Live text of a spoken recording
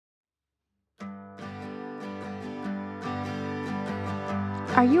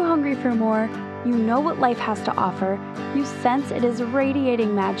Are you hungry for more? You know what life has to offer. You sense it is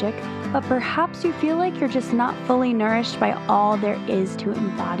radiating magic, but perhaps you feel like you're just not fully nourished by all there is to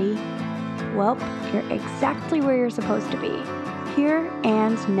embody. Well, you're exactly where you're supposed to be. Here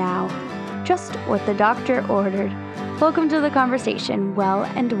and now. Just what the doctor ordered. Welcome to the conversation, Well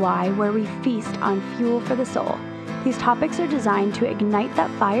and Why, where we feast on fuel for the soul. These topics are designed to ignite that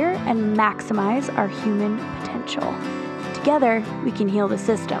fire and maximize our human potential. Together, we can heal the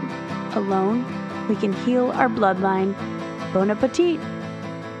system. Alone, we can heal our bloodline. Bon appetit!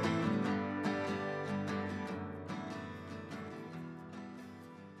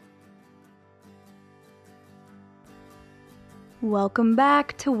 Welcome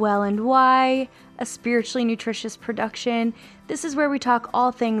back to Well and Why, a spiritually nutritious production. This is where we talk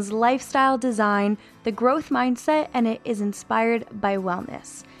all things lifestyle design, the growth mindset, and it is inspired by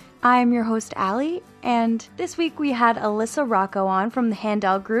wellness. I am your host, Allie, and this week we had Alyssa Rocco on from the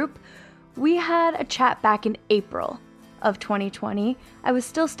Handel Group. We had a chat back in April of 2020. I was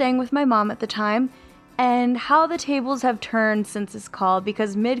still staying with my mom at the time, and how the tables have turned since this call,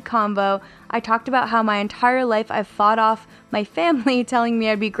 because mid-convo, I talked about how my entire life I've fought off my family telling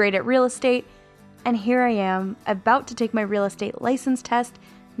me I'd be great at real estate, and here I am, about to take my real estate license test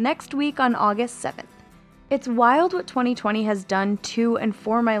next week on August 7th. It's wild what 2020 has done to and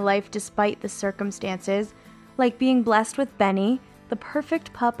for my life despite the circumstances, like being blessed with Benny, the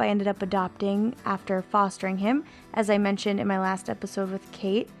perfect pup I ended up adopting after fostering him, as I mentioned in my last episode with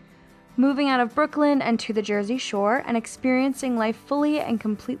Kate, moving out of Brooklyn and to the Jersey Shore, and experiencing life fully and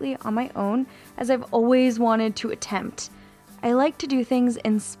completely on my own, as I've always wanted to attempt. I like to do things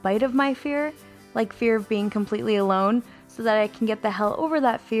in spite of my fear, like fear of being completely alone, so that I can get the hell over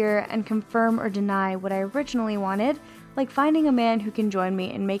that fear and confirm or deny what I originally wanted, like finding a man who can join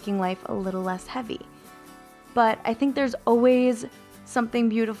me in making life a little less heavy. But I think there's always something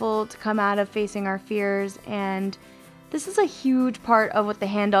beautiful to come out of facing our fears, and this is a huge part of what the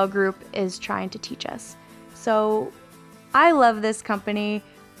Handel Group is trying to teach us. So I love this company.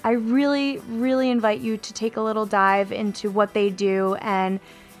 I really, really invite you to take a little dive into what they do and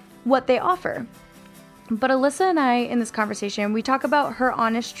what they offer. But Alyssa and I, in this conversation, we talk about her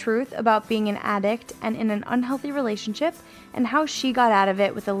honest truth about being an addict and in an unhealthy relationship, and how she got out of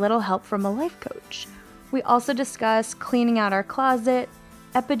it with a little help from a life coach. We also discuss cleaning out our closet,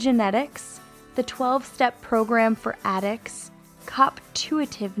 epigenetics, the 12-step program for addicts,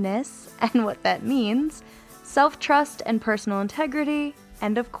 cop-tuitiveness and what that means, self-trust and personal integrity,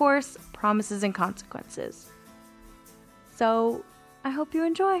 and of course, promises and consequences. So, I hope you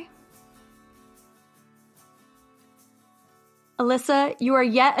enjoy. Alyssa, you are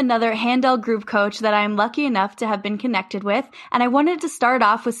yet another Handel Group coach that I am lucky enough to have been connected with, and I wanted to start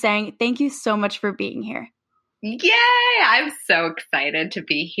off with saying thank you so much for being here. Yay! I'm so excited to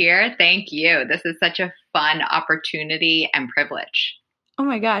be here. Thank you. This is such a fun opportunity and privilege. Oh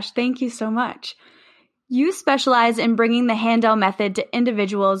my gosh, thank you so much. You specialize in bringing the Handel method to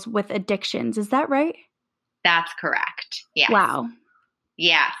individuals with addictions. Is that right? That's correct. Yes. Wow.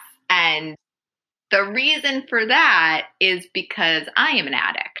 Yes. And the reason for that is because I am an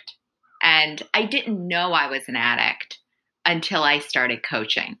addict. And I didn't know I was an addict until I started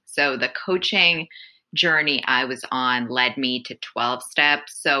coaching. So the coaching journey I was on led me to 12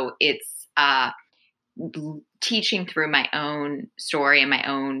 steps. So it's teaching through my own story and my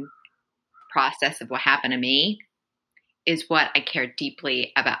own process of what happened to me is what I care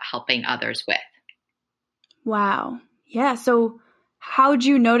deeply about helping others with. Wow. Yeah. So how'd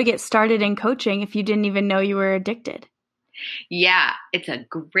you know to get started in coaching if you didn't even know you were addicted? Yeah, it's a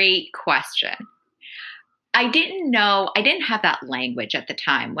great question. I didn't have that language at the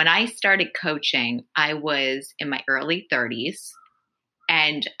time. When I started coaching, I was in my early 30s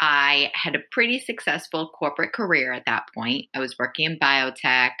and I had a pretty successful corporate career at that point. I was working in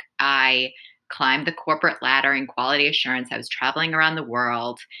biotech. I climbed the corporate ladder in quality assurance. I was traveling around the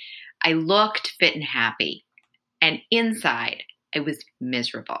world. I looked fit and happy. And inside, I was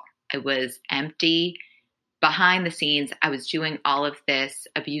miserable. I was empty. Behind the scenes, I was doing all of this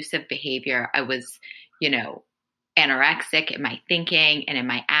abusive behavior. I was, anorexic in my thinking and in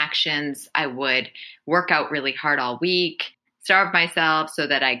my actions. I would work out really hard all week, starve myself so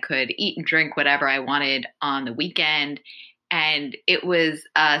that I could eat and drink whatever I wanted on the weekend. And it was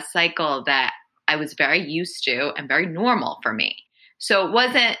a cycle that I was very used to and very normal for me. So it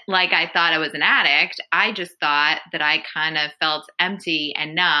wasn't like I thought I was an addict. I just thought that I kind of felt empty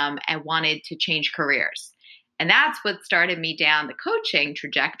and numb and wanted to change careers. And that's what started me down the coaching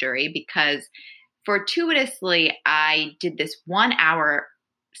trajectory, because fortuitously, I did this 1 hour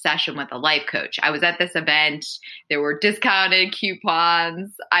session with a life coach. I was at this event. There were discounted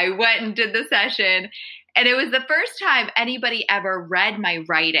coupons. I went and did the session. And it was the first time anybody ever read my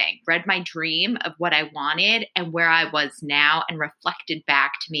writing, read my dream of what I wanted and where I was now, and reflected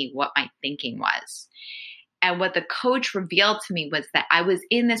back to me what my thinking was. And what the coach revealed to me was that I was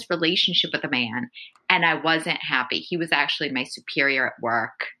in this relationship with a man and I wasn't happy. He was actually my superior at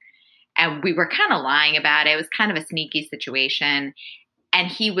work. And we were kind of lying about it. It was kind of a sneaky situation.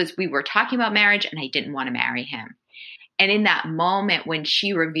 And we were talking about marriage, and I didn't want to marry him. And in that moment, when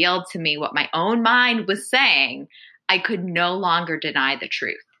she revealed to me what my own mind was saying, I could no longer deny the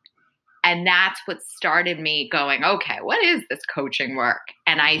truth. And that's what started me going, okay, what is this coaching work?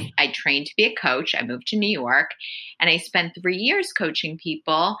 And I trained to be a coach. I moved to New York, and I spent 3 years coaching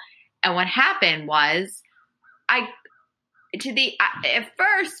people. And what happened was at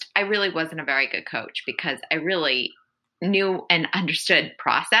first, I really wasn't a very good coach, because I really knew and understood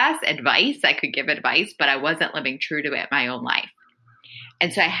process, advice. I could give advice, but I wasn't living true to it in my own life.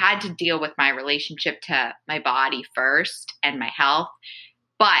 And so I had to deal with my relationship to my body first and my health.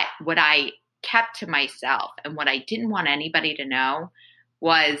 But what I kept to myself and what I didn't want anybody to know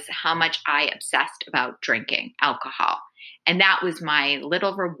was how much I obsessed about drinking alcohol. And that was my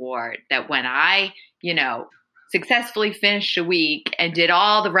little reward, that when I, successfully finished a week and did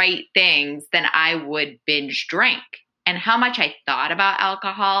all the right things, then I would binge drink. And how much I thought about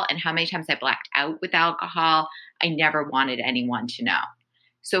alcohol and how many times I blacked out with alcohol, I never wanted anyone to know.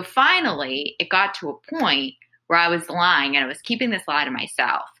 So finally, it got to a point where I was lying, and I was keeping this lie to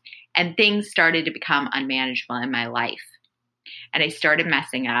myself, and things started to become unmanageable in my life. And I started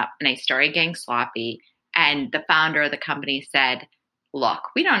messing up, and I started getting sloppy. And the founder of the company said, look,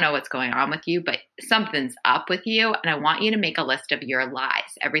 we don't know what's going on with you, but something's up with you. And I want you to make a list of your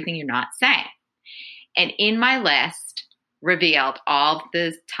lies, everything you're not saying. And in my list revealed all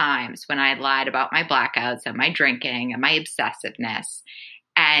the times when I lied about my blackouts and my drinking and my obsessiveness.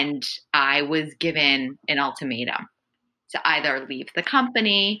 And I was given an ultimatum to either leave the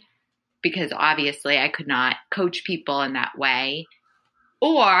company, because obviously I could not coach people in that way,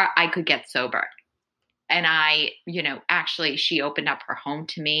 or I could get sober. And actually she opened up her home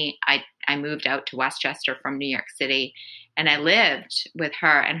to me. I moved out to Westchester from New York City, and I lived with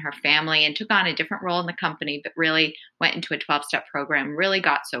her and her family and took on a different role in the company, but really went into a 12-step program, really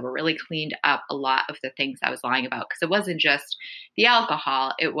got sober, really cleaned up a lot of the things I was lying about. Because it wasn't just the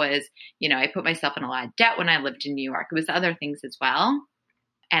alcohol. It was, I put myself in a lot of debt when I lived in New York. It was other things as well.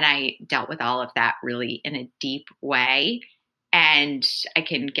 And I dealt with all of that really in a deep way. And I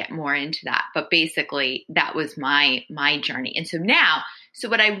can get more into that. But basically, that was my journey. And so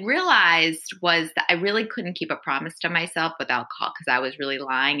what I realized was that I really couldn't keep a promise to myself with alcohol, because I was really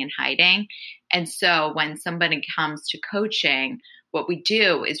lying and hiding. And so when somebody comes to coaching, what we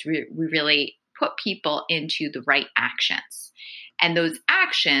do is we really put people into the right actions. And those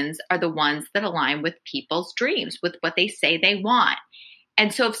actions are the ones that align with people's dreams, with what they say they want.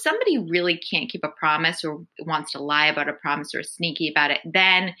 And so if somebody really can't keep a promise, or wants to lie about a promise, or sneaky about it,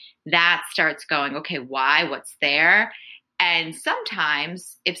 then that starts going, okay, why? What's there? And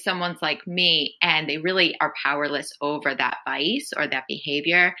sometimes if someone's like me and they really are powerless over that vice or that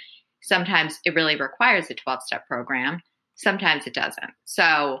behavior, sometimes it really requires a 12-step program. Sometimes it doesn't.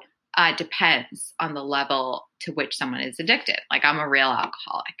 So it depends on the level to which someone is addicted. Like, I'm a real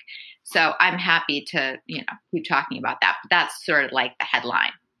alcoholic. So I'm happy to, keep talking about that. But that's sort of like the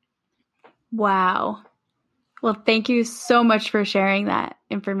headline. Wow. Well, thank you so much for sharing that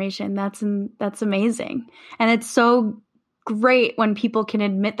information. That's amazing. And it's so great when people can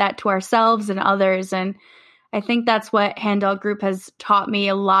admit that to ourselves and others. And I think that's what Handel Group has taught me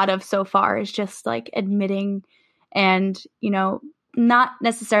a lot of so far, is just like admitting and, not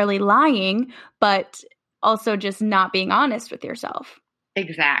necessarily lying, but also just not being honest with yourself.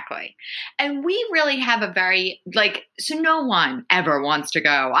 Exactly. And we really have a very, so no one ever wants to go,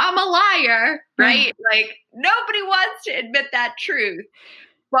 I'm a liar, right? Nobody wants to admit that truth.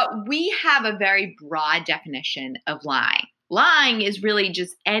 But we have a very broad definition of lying. Lying is really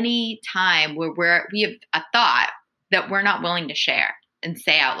just any time where we have a thought that we're not willing to share and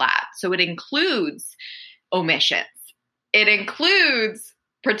say out loud. So it includes omissions. It includes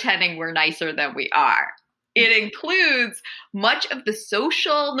pretending we're nicer than we are. It includes much of the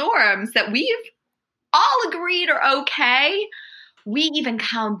social norms that we've all agreed are okay. We even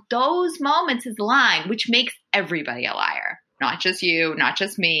count those moments as lying, which makes everybody a liar. Not just you, not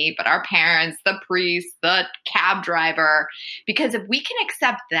just me, but our parents, the priest, the cab driver. Because if we can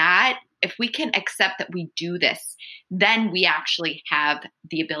accept that, if we can accept that we do this, then we actually have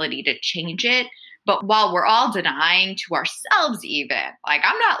the ability to change it. But while we're all denying to ourselves even, like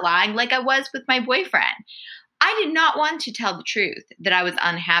I'm not lying like I was with my boyfriend, I did not want to tell the truth that I was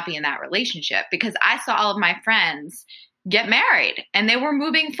unhappy in that relationship because I saw all of my friends get married and they were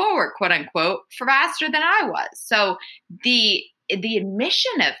moving forward, quote unquote, faster than I was. So the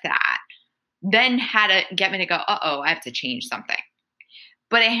admission of that then had to get me to go, I have to change something.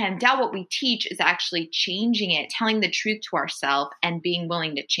 But at Handel, what we teach is actually changing it, telling the truth to ourselves and being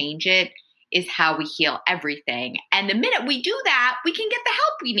willing to change it is how we heal everything. And the minute we do that, we can get the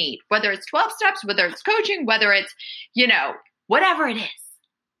help we need, whether it's 12 steps, whether it's coaching, whether it's, whatever it is.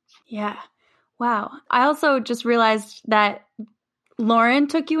 Yeah. Wow. I also just realized that Lauren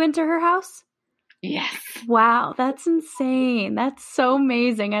took you into her house. Yes. Wow. That's insane. That's so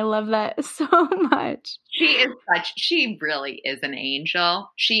amazing. I love that so much. She really is an angel.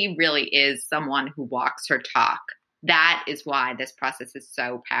 She really is someone who walks her talk. That is why this process is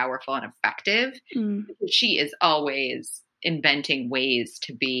so powerful and effective. She is always inventing ways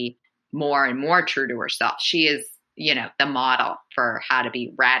to be more and more true to herself. She is, the model for how to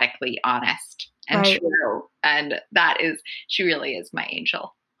be radically honest and true. And she really is my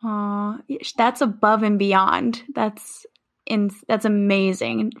angel. Oh, that's above and beyond. That's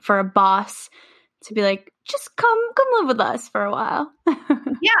amazing for a boss to be like, just come live with us for a while.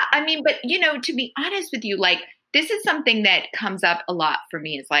 Yeah. I mean, but to be honest with you, like, this is something that comes up a lot for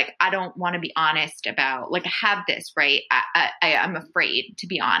me is like, I don't want to be honest about, like, I have this, right? I'm afraid to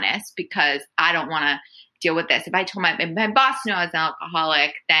be honest because I don't want to deal with this. If I told my boss knew I was an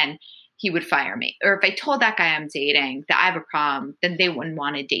alcoholic, then he would fire me. Or if I told that guy I'm dating that I have a problem, then they wouldn't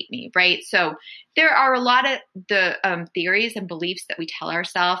want to date me, right? So there are a lot of the theories and beliefs that we tell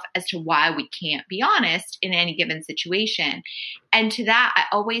ourselves as to why we can't be honest in any given situation. And to that, I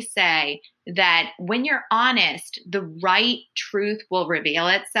always say that when you're honest, the right truth will reveal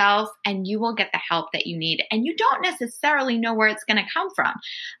itself and you will get the help that you need. And you don't necessarily know where it's going to come from.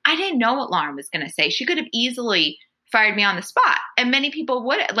 I didn't know what Lauren was going to say. She could have easily fired me on the spot. And many people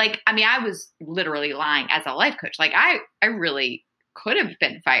would, I was literally lying as a life coach. Like I really could have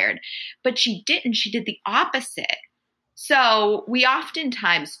been fired, but she didn't. She did the opposite. So we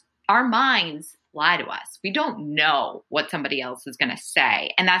oftentimes, our minds lie to us. We don't know what somebody else is going to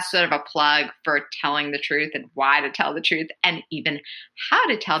say. And that's sort of a plug for telling the truth and why to tell the truth. And even how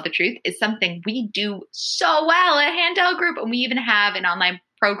to tell the truth is something we do so well at Handel Group. And we even have an online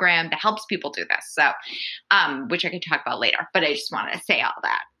program that helps people do this. So, which I can talk about later, but I just wanted to say all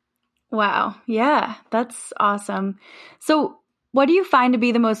that. Wow. Yeah, that's awesome. So what do you find to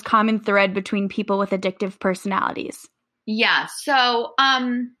be the most common thread between people with addictive personalities? Yeah. So,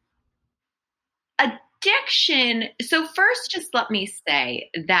 addiction. So first, just let me say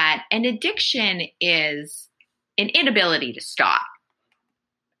that an addiction is an inability to stop.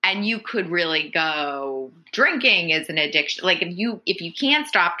 And you could really go, drinking is an addiction. Like if you can't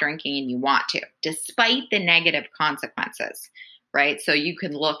stop drinking and you want to, despite the negative consequences, right? So you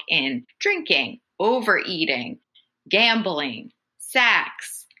can look in drinking, overeating, gambling,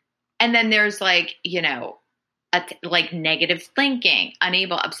 sex. And then there's negative thinking,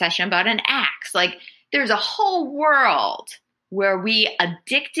 obsession about an ex. Like there's a whole world where we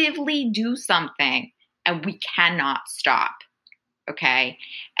addictively do something and we cannot stop. Okay.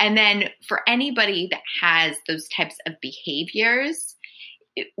 And then for anybody that has those types of behaviors,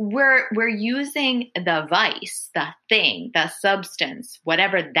 we're using the vice, the thing, the substance,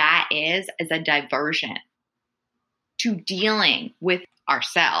 whatever that is, as a diversion to dealing with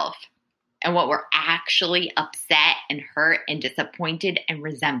ourselves and what we're actually upset and hurt and disappointed and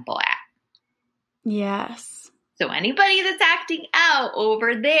resentful at. Yes. So anybody that's acting out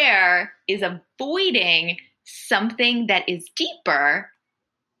over there is avoiding something that is deeper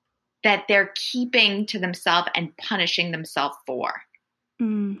that they're keeping to themselves and punishing themselves for.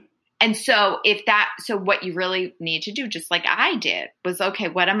 And so what you really need to do, just like I did, was, okay,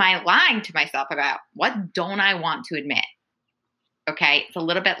 what am I lying to myself about? What don't I want to admit? Okay. It's a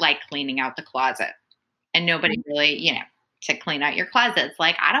little bit like cleaning out the closet, and nobody really, to clean out your closet. It's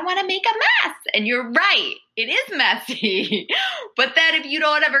like, I don't want to make a mess. And you're right. It is messy. But then if you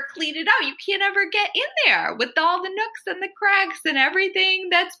don't ever clean it out, you can't ever get in there with all the nooks and the cracks and everything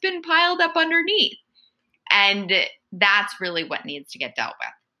that's been piled up underneath. And that's really what needs to get dealt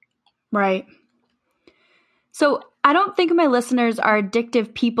with. Right. So I don't think my listeners are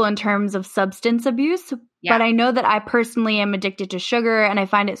addictive people in terms of substance abuse, but I know that I personally am addicted to sugar, and I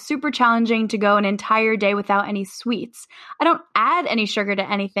find it super challenging to go an entire day without any sweets. I don't add any sugar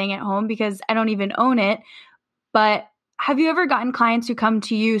to anything at home because I don't even own it. But have you ever gotten clients who come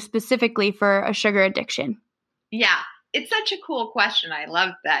to you specifically for a sugar addiction? Yeah. it's such a cool question. I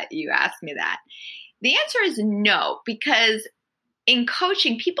love that you asked me that. The answer is no, because in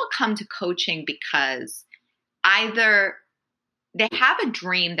coaching, people come to coaching because either they have a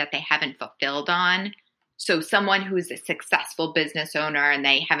dream that they haven't fulfilled on. So someone who's a successful business owner and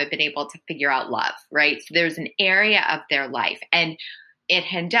they haven't been able to figure out love, right? So there's an area of their life. And at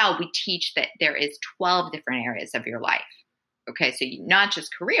Handel, we teach that there is 12 different areas of your life. Okay, so not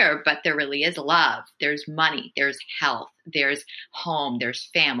just career, but there really is love. There's money, there's health, there's home, there's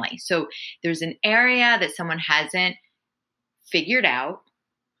family. So there's an area that someone hasn't figured out,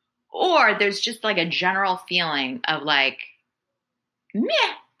 or there's just like a general feeling of like, meh,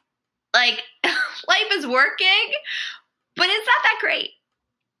 like life is working, but it's not that great.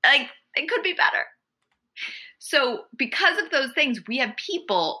 Like it could be better. So because of those things, we have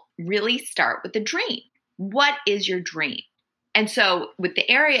people really start with the dream. What is your dream? And so with the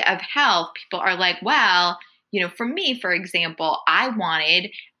area of health, people are like, well, for me, for example, I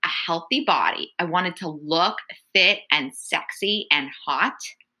wanted a healthy body. I wanted to look fit and sexy and hot.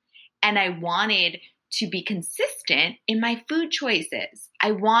 And I wanted to be consistent in my food choices.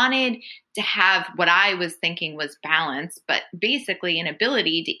 I wanted to have what I was thinking was balance, but basically an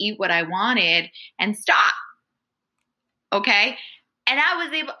ability to eat what I wanted and stop. Okay. And I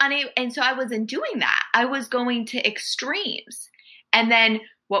was unable, and so I wasn't doing that. I was going to extremes. And then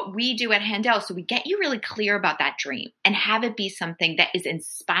what we do at Handel, so we get you really clear about that dream and have it be something that is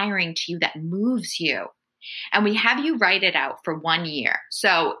inspiring to you, that moves you. And we have you write it out for 1 year.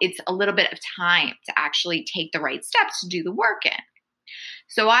 So it's a little bit of time to actually take the right steps to do the work in.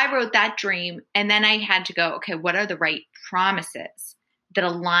 So I wrote that dream, and then I had to go, okay, what are the right promises that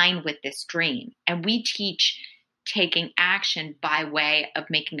align with this dream? And we teach taking action by way of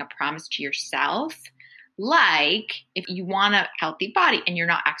making a promise to yourself. Like if you want a healthy body and you're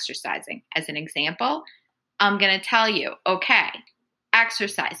not exercising, as an example, I'm going to tell you, okay,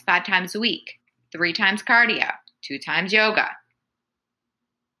 exercise 5 times a week, 3 times cardio, 2 times yoga.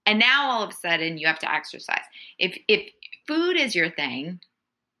 And now all of a sudden you have to exercise. If food is your thing,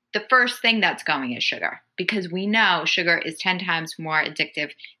 the first thing that's going is sugar, because we know sugar is 10 times more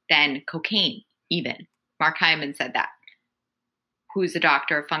addictive than cocaine even. Mark Hyman said that, who's a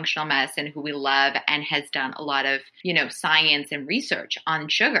doctor of functional medicine who we love and has done a lot of, science and research on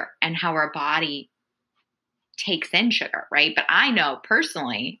sugar and how our body takes in sugar, right? But I know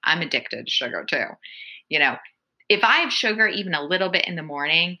personally, I'm addicted to sugar too. If I have sugar even a little bit in the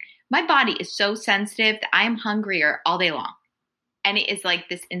morning, my body is so sensitive that I am hungrier all day long. And it is like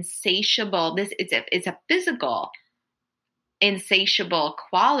this insatiable, it's a physical insatiable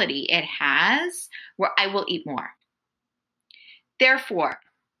quality it has where I will eat more. Therefore,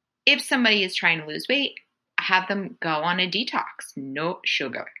 if somebody is trying to lose weight, have them go on a detox, no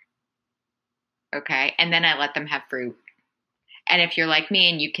sugar. Okay. And then I let them have fruit. And if you're like me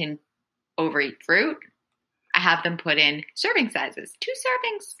and you can overeat fruit, I have them put in serving sizes, 2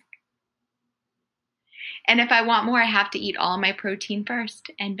 servings. And if I want more, I have to eat all of my protein first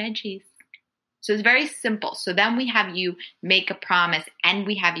and veggies. So it's very simple. So then we have you make a promise and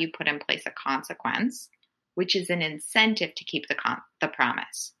we have you put in place a consequence, which is an incentive to keep the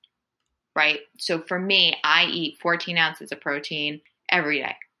promise, right? So for me, I eat 14 ounces of protein every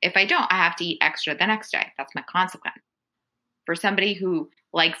day. If I don't, I have to eat extra the next day. That's my consequence. For somebody who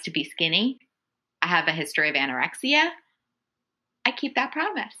likes to be skinny, I have a history of anorexia, I keep that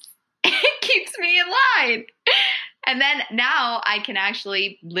promise. It keeps me in line. And then now I can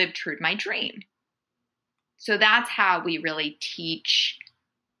actually live true to my dream. So that's how we really teach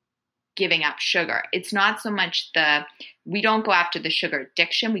giving up sugar. It's not so much we don't go after the sugar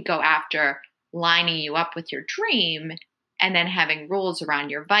addiction. We go after lining you up with your dream and then having rules around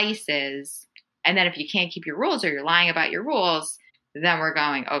your vices. And then if you can't keep your rules or you're lying about your rules, then we're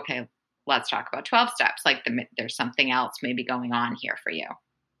going, okay, let's talk about 12 steps. Like there's something else maybe going on here for you.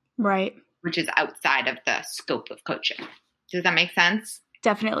 Right. Which is outside of the scope of coaching. Does that make sense?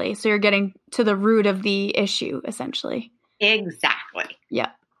 Definitely. So you're getting to the root of the issue, essentially. Exactly.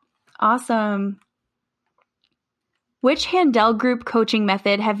 Yep. Awesome. Which Handel group coaching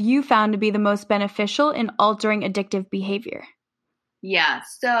method have you found to be the most beneficial in altering addictive behavior? Yeah,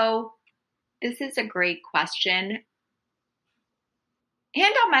 so this is a great question.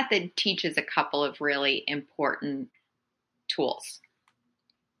 Handel method teaches a couple of really important tools.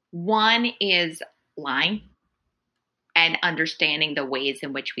 One is lying and understanding the ways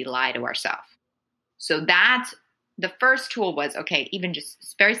in which we lie to ourselves. So that's the first tool was, okay, even just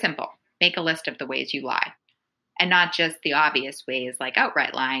it's very simple. Make a list of the ways you lie. And not just the obvious ways like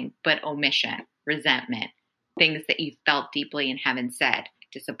outright lying, but omission, resentment, things that you felt deeply and haven't said,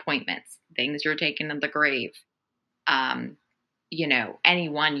 disappointments, things you're taking to the grave.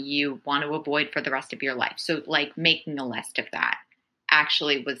 anyone you want to avoid for the rest of your life. So like making a list of that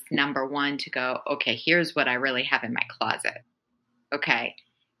actually was number one to go, okay, here's what I really have in my closet. Okay.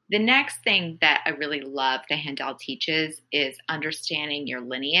 The next thing that I really love that Handel teaches is understanding your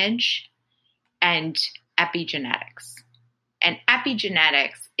lineage and epigenetics. And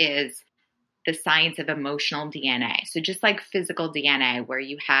epigenetics is the science of emotional DNA. So just like physical DNA, where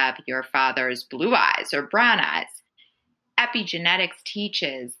you have your father's blue eyes or brown eyes, epigenetics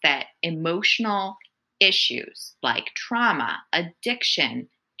teaches that emotional issues like trauma, addiction,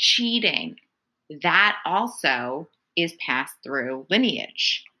 cheating, that also is passed through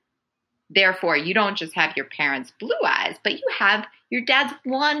lineage. Therefore, you don't just have your parents' blue eyes, but you have your dad's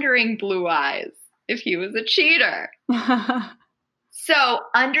wandering blue eyes if he was a cheater. So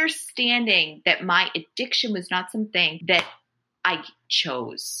understanding that my addiction was not something that I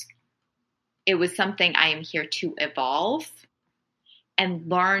chose. It was something I am here to evolve, and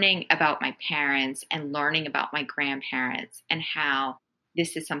learning about my parents and learning about my grandparents and how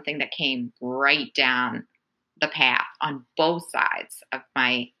this is something that came right down the path on both sides of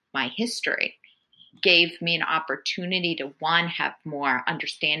my history gave me an opportunity to, one, have more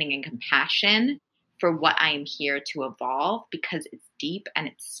understanding and compassion for what I am here to evolve, because it's deep and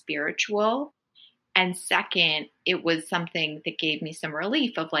it's spiritual. And second, it was something that gave me some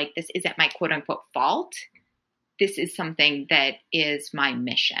relief of like, this isn't my quote unquote fault. This is something that is my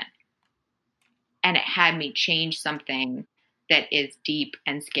mission. And it had me change something that is deep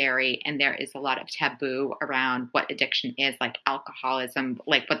and scary. And there is a lot of taboo around what addiction is, like alcoholism,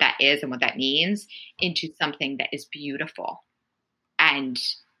 like what that is and what that means, into something that is beautiful and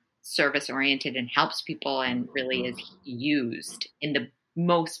service oriented and helps people and really is used in the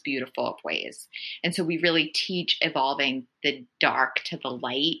most beautiful of ways. And so we really teach evolving the dark to the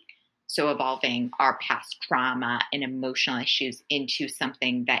light. So evolving our past trauma and emotional issues into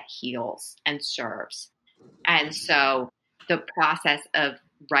something that heals and serves. And so the process of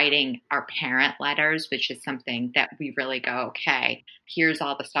writing our parent letters, which is something that we really go, okay, here's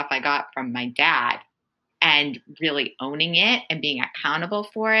all the stuff I got from my dad, and really owning it and being accountable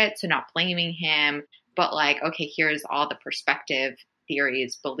for it. So not blaming him, but like, okay, here's all the perspective,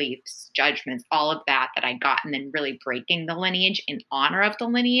 theories, beliefs, judgments, all of that I got, and then really breaking the lineage in honor of the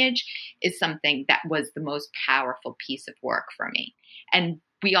lineage is something that was the most powerful piece of work for me. And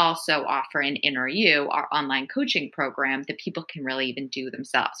we also offer in Inner You, our online coaching program, that people can really even do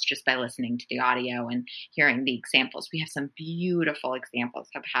themselves just by listening to the audio and hearing the examples. We have some beautiful examples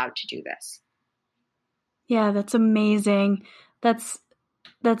of how to do this. Yeah, that's amazing. That's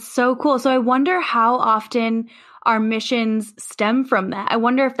so cool. So I wonder how often our missions stem from that. I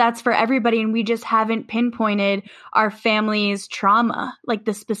wonder if that's for everybody and we just haven't pinpointed our family's trauma, like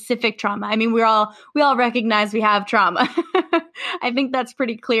the specific trauma. I mean, we all recognize we have trauma. I think that's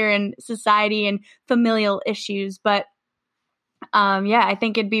pretty clear in society and familial issues. But I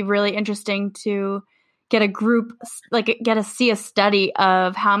think it'd be really interesting to get a group, see a study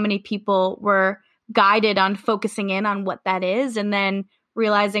of how many people were guided on focusing in on what that is, and then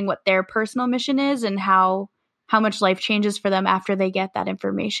realizing what their personal mission is and how much life changes for them after they get that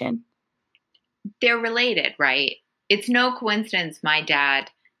information. They're related, right? It's no coincidence my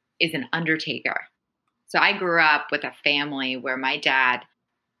dad is an undertaker. So I grew up with a family where my dad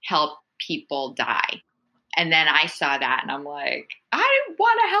helped people die. And then I saw that and I'm like, I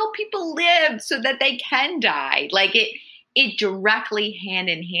want to help people live so that they can die. Like it directly hand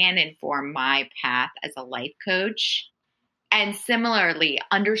in hand informed my path as a life coach. And similarly,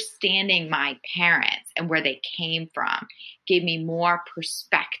 understanding my parents and where they came from gave me more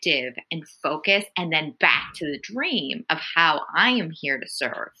perspective and focus, and then back to the dream of how I am here to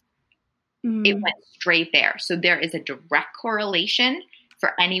serve. It went straight there. So there is a direct correlation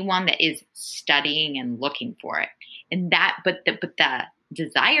for anyone that is studying and looking for it. And but the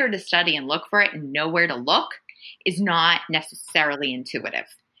desire to study and look for it and know where to look is not necessarily intuitive.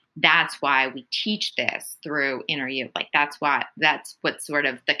 That's why we teach this through Inner You. Like that's what sort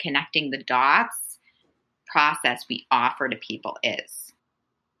of the connecting the dots process we offer to people is.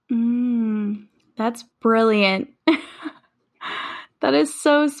 That's brilliant. That is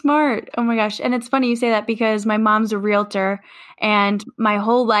so smart. Oh my gosh. And it's funny you say that because my mom's a realtor, and my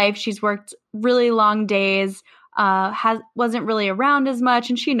whole life she's worked really long days, wasn't really around as much,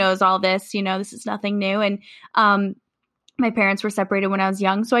 and she knows all this, this is nothing new. And my parents were separated when I was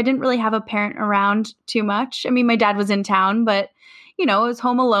young, so I didn't really have a parent around too much. I mean, my dad was in town, but I was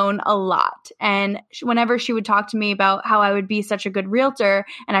home alone a lot. And whenever she would talk to me about how I would be such a good realtor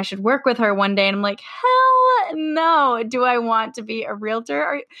and I should work with her one day, and I'm like, hell no. Do I want to be a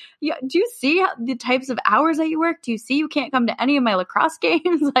realtor? Do you see the types of hours that you work? Do you see you can't come to any of my lacrosse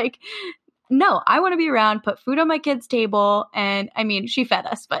games? Like, no, I want to be around, put food on my kids' table. And I mean, she fed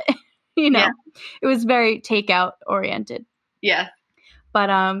us, but Yeah. it was very takeout oriented. Yeah. But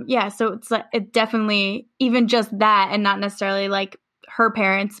so it's like, it definitely, even just that, and not necessarily like her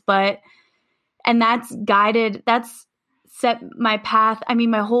parents, and that's set my path. I mean,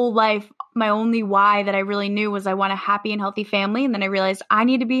 my whole life, my only why that I really knew was I want a happy and healthy family. And then I realized I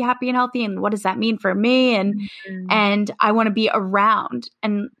need to be happy and healthy. And what does that mean for me? And I want to be around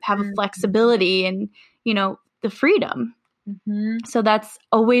and have a flexibility and, the freedom. So that's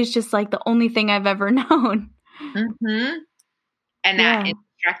always just like the only thing I've ever known. And that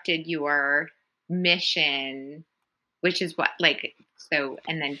instructed your mission, which is what,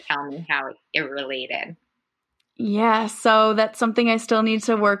 and then tell me how it related. Yeah, so that's something I still need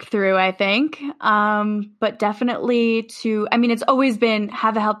to work through, I think. But definitely it's always been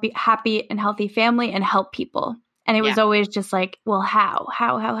have a happy and healthy family and help people. And it was always just like, well,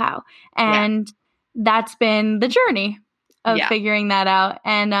 how? And that's been the journey of figuring that out.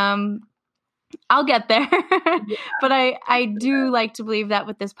 And I'll get there. But I do like to believe that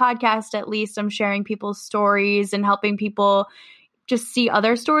with this podcast, at least I'm sharing people's stories and helping people just see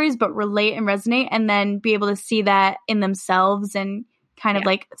other stories, but relate and resonate, and then be able to see that in themselves and kind of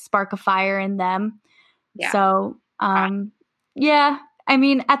like spark a fire in them. Yeah. So, I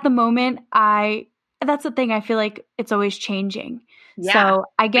mean, at the moment, that's the thing. I feel like it's always changing. Yeah. So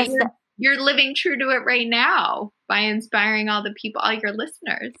I guess you're living true to it right now by inspiring all your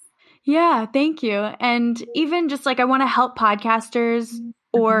listeners. Yeah, thank you. And even just like I want to help podcasters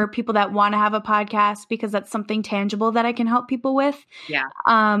or people that want to have a podcast, because that's something tangible that I can help people with. Yeah.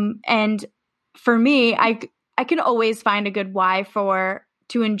 And for me, I can always find a good why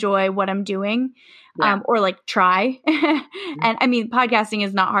to enjoy what I'm doing, or like try. And I mean, podcasting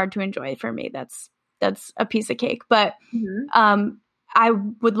is not hard to enjoy for me. That's a piece of cake. But I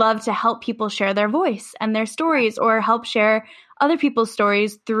would love to help people share their voice and their stories, or help share other people's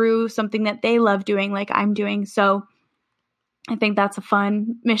stories through something that they love doing, like I'm doing. So I think that's a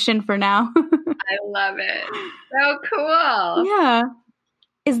fun mission for now. I love it. So cool. Yeah.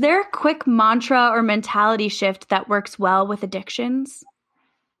 Is there a quick mantra or mentality shift that works well with addictions?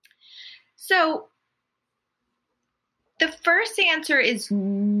 So the first answer is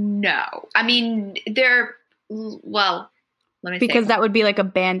no. I mean, let me say. Because that would be like a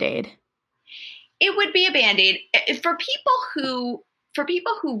Band-Aid. It would be a Band-Aid for people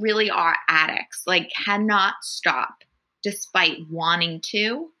who really are addicts, like cannot stop despite wanting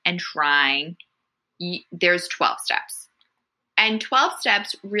to and trying. There's 12 steps, and 12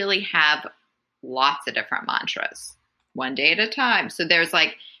 steps really have lots of different mantras, one day at a time. So there's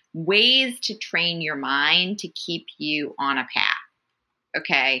like ways to train your mind to keep you on a path.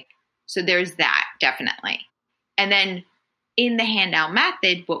 Okay. So there's that, definitely. And then in the handout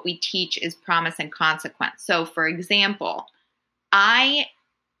method, what we teach is promise and consequence. So for example, I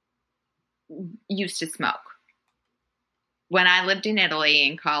used to smoke. When I lived in Italy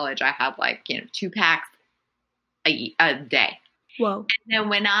in college, I had 2 packs a day. Whoa. And then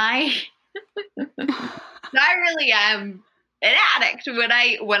when I really am an addict. When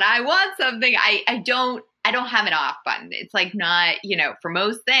I want something, I don't have an off button. It's like not, for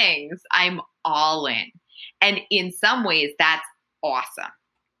most things, I'm all in. And in some ways, that's awesome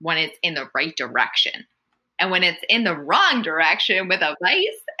when it's in the right direction. And when it's in the wrong direction with a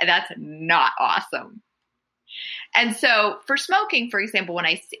vice, that's not awesome. And so for smoking, for example, when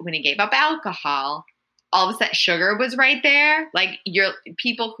I gave up alcohol, all of a sudden sugar was right there. Like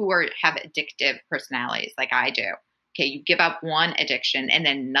people who have addictive personalities like I do. Okay, you give up one addiction and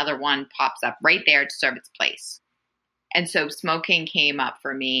then another one pops up right there to serve its place. And so smoking came up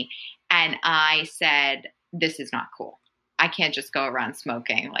for me, and I said, this is not cool. I can't just go around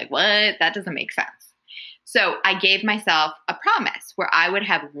smoking. Like, what? That doesn't make sense. So I gave myself a promise where I would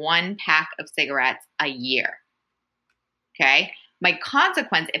have 1 pack of cigarettes a year. Okay. My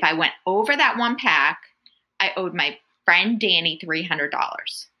consequence, if I went over that 1 pack, I owed my friend Danny $300.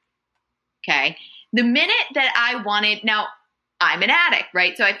 Okay. The minute that I wanted, now I'm an addict,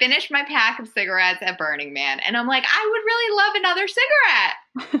 right? So I finished my pack of cigarettes at Burning Man, and I'm like, I would really love another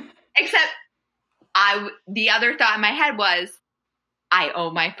cigarette. Except the other thought in my head was, I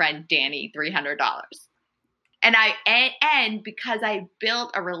owe my friend Danny $300. And because I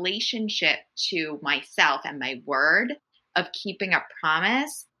built a relationship to myself and my word of keeping a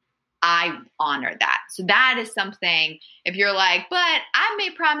promise, I honor that. So that is something, if you're like, but I've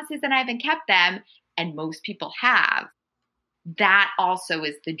made promises and I haven't kept them, and most people have, that also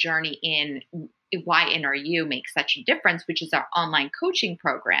is the journey in why NRU makes such a difference, which is our online coaching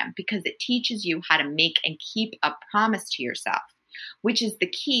program, because it teaches you how to make and keep a promise to yourself, which is the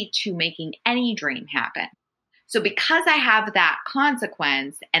key to making any dream happen. So because I have that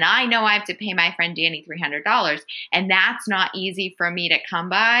consequence, and I know I have to pay my friend Danny $300, and that's not easy for me to come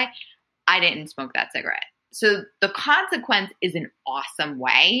by, I didn't smoke that cigarette. So the consequence is an awesome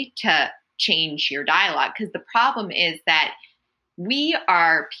way to change your dialogue, because the problem is that we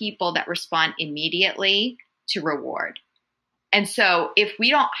are people that respond immediately to reward. And so if we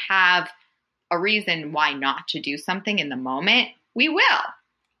don't have a reason why not to do something in the moment, we will.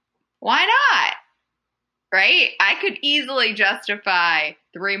 Why not? Right? I could easily justify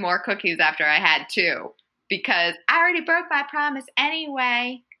 3 more cookies after I had 2 because I already broke my promise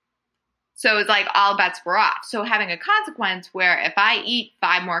anyway. So it's like all bets were off. So having a consequence where if I eat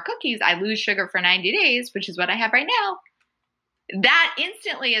 5 more cookies, I lose sugar for 90 days, which is what I have right now, that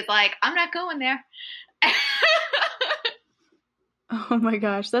instantly is like, I'm not going there. Oh my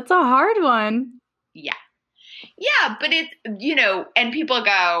gosh, that's a hard one. Yeah. Yeah, but it's, and people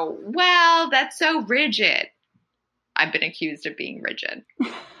go, well, that's so rigid. I've been accused of being rigid.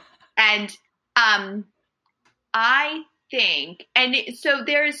 And I think, and so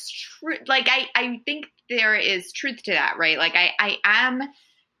there's truth, like, I think there is truth to that, right? Like I am,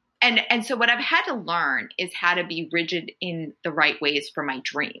 and so what I've had to learn is how to be rigid in the right ways for my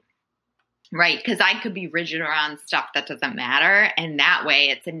dream. Right. Because I could be rigid around stuff that doesn't matter. And that way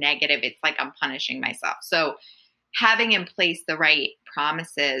it's a negative. It's like I'm punishing myself. So having in place the right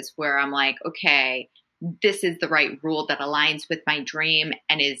promises where I'm like, okay, this is the right rule that aligns with my dream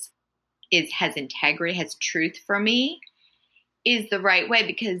and has integrity, has truth for me, is the right way,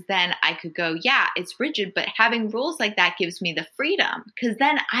 because then I could go, yeah, it's rigid, but having rules like that gives me the freedom, because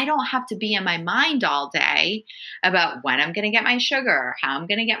then I don't have to be in my mind all day about when I'm going to get my sugar, how I'm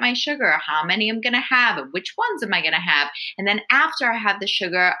going to get my sugar, how many I'm going to have, and which ones am I going to have. And then after I have the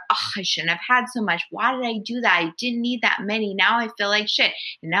sugar, I shouldn't have had so much. Why did I do that? I didn't need that many. Now I feel like shit.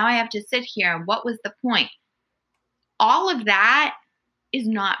 And now I have to sit here. And what was the point? All of that is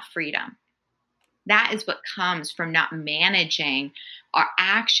not freedom. That is what comes from not managing our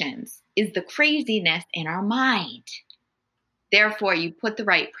actions, is the craziness in our mind. Therefore, you put the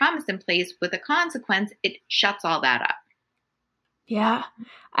right promise in place with a consequence, it shuts all that up. Yeah,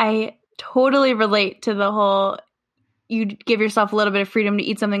 I totally relate to the whole, you give yourself a little bit of freedom to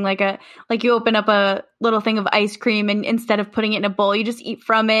eat something like you open up a little thing of ice cream and instead of putting it in a bowl, you just eat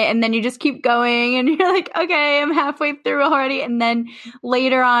from it and then you just keep going and you're like, okay, I'm halfway through already. And then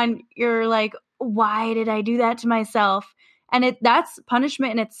later on, you're like, why did I do that to myself? And that's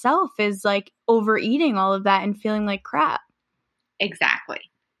punishment in itself, is like overeating all of that and feeling like crap. Exactly.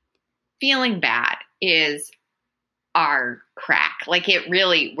 Feeling bad is our crack. Like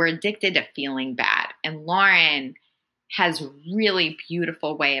we're addicted to feeling bad. And Lauren has a really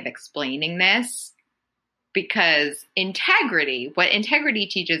beautiful way of explaining this, because what integrity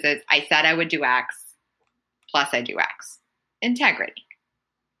teaches is I said I would do X, plus I do X. Integrity.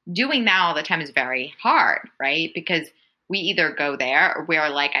 Doing that all the time is very hard, right? Because we either go there or we're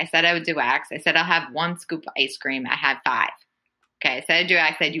like, I said I would do X. I said I'll have 1 scoop of ice cream. I had 5. Okay, I said I'd do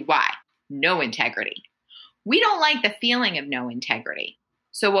X. I do Y. No integrity. We don't like the feeling of no integrity.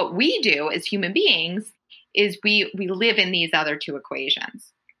 So what we do as human beings is we live in these other 2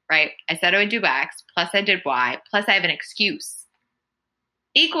 equations, right? I said I would do X, plus I did Y, plus I have an excuse.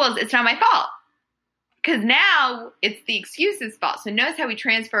 Equals, it's not my fault. Because now it's the excuse's fault. So notice how we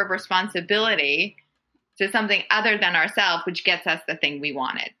transfer responsibility to something other than ourselves, which gets us the thing we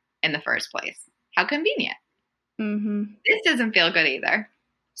wanted in the first place. How convenient. Mm-hmm. This doesn't feel good either.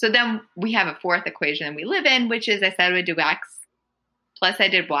 So then we have a 4th equation that we live in, which is I said I would do X, plus I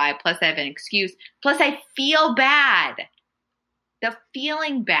did Y, plus I have an excuse, plus I feel bad. The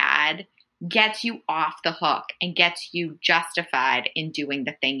feeling bad gets you off the hook and gets you justified in doing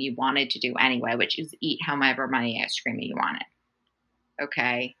the thing you wanted to do anyway, which is eat however many ice cream you wanted.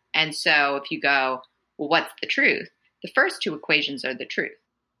 Okay? And so if you go, well, what's the truth? The first 2 equations are the truth,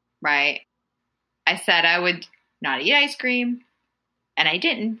 right? I said I would not eat ice cream, and I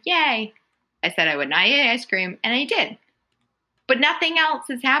didn't. Yay. I said I would not eat ice cream, and I did. But nothing else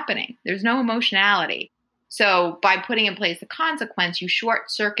is happening. There's no emotionality. So by putting in place a consequence, you short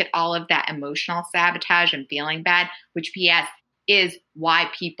circuit all of that emotional sabotage and feeling bad, which PS is why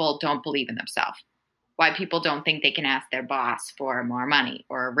people don't believe in themselves, why people don't think they can ask their boss for more money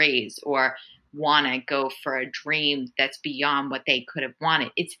or a raise or want to go for a dream that's beyond what they could have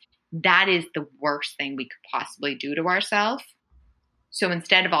wanted. that is the worst thing we could possibly do to ourselves. So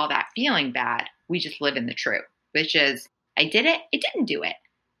instead of all that feeling bad, we just live in the truth, which is, I did it, I didn't do it.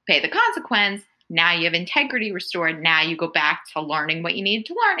 Pay the consequence. Now you have integrity restored. Now you go back to learning what you need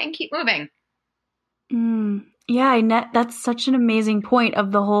to learn and keep moving. Yeah, that's such an amazing point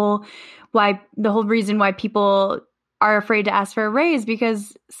of the whole reason why people are afraid to ask for a raise,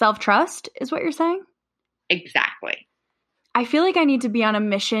 because self-trust is what you're saying? Exactly. I feel like I need to be on a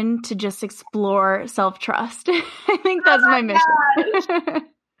mission to just explore self-trust. I think that's my mission.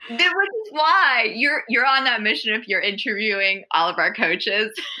 Which is why you're on that mission if you're interviewing all of our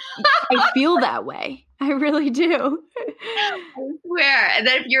coaches. I feel that way. I really do. I swear. And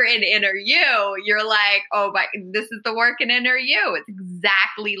then if you're in Inner You, you're like, oh, but this is the work in Inner You. It's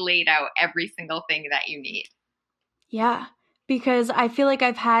exactly laid out every single thing that you need. Yeah, because I feel like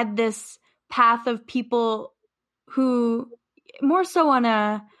I've had this path of people who more so on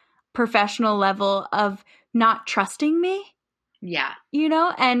a professional level of not trusting me. Yeah.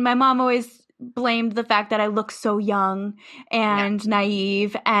 And my mom always blamed the fact that I look so young and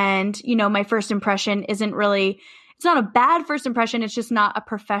naive. And, my first impression isn't really, it's not a bad first impression. It's just not a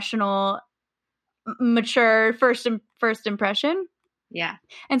professional, mature first impression. Yeah.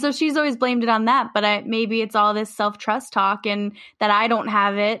 And so she's always blamed it on that. But maybe it's all this self-trust talk and that I don't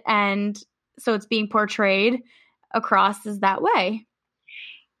have it. And so it's being portrayed across as that way.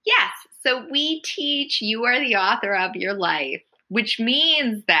 Yes. So we teach you are the author of your life, which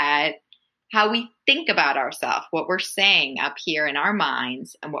means that how we think about ourselves, what we're saying up here in our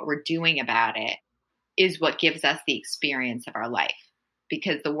minds and what we're doing about it is what gives us the experience of our life,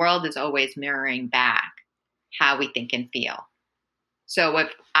 because the world is always mirroring back how we think and feel. So if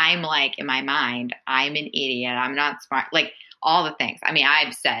I'm like, in my mind, I'm an idiot, I'm not smart, like all the things. I mean,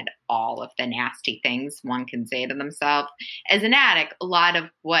 I've said all of the nasty things one can say to themselves. As an addict, a lot of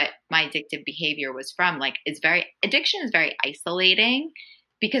what my addictive behavior was from, addiction is very isolating,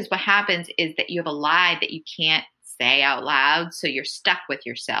 because what happens is that you have a lie that you can't say out loud. So you're stuck with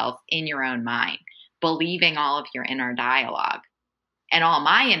yourself in your own mind, believing all of your inner dialogue. And all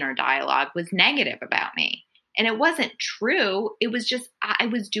my inner dialogue was negative about me. And it wasn't true. It was just I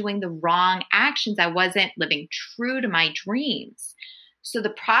was doing the wrong actions. I wasn't living true to my dreams. So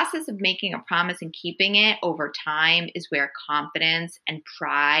the process of making a promise and keeping it over time is where confidence and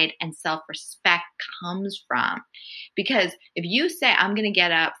pride and self-respect comes from. Because if you say, I'm going to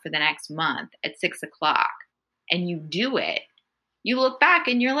get up for the next month at 6:00 and you do it, you look back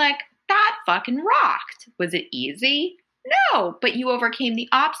and you're like, that fucking rocked. Was it easy? No, but you overcame the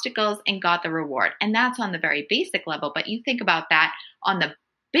obstacles and got the reward. And that's on the very basic level. But you think about that on the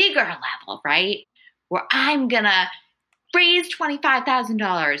bigger level, right? Where I'm going to raise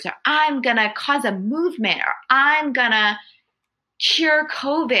 $25,000, or I'm going to cause a movement, or I'm going to cure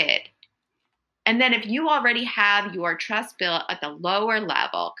COVID. And then if you already have your trust built at the lower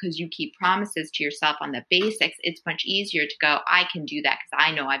level because you keep promises to yourself on the basics, it's much easier to go, I can do that because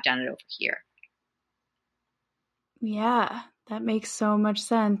I know I've done it over here. Yeah, that makes so much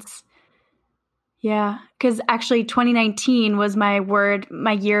sense. Yeah, because actually 2019 was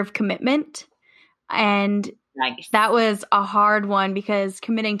my year of commitment. And nice. That was a hard one because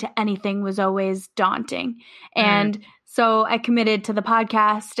committing to anything was always daunting. And so I committed to the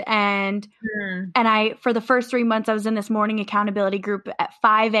podcast and I, for the first 3 months, I was in this morning accountability group at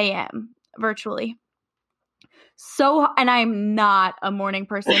 5 a.m. virtually. And I'm not a morning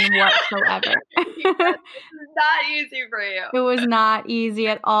person whatsoever. Not easy for you. It was not easy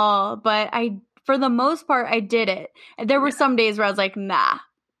at all, but for the most part, I did it. There were some days where I was like, nah,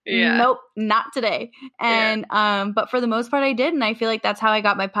 nope, not today. And, but for the most part I did. And I feel like that's how I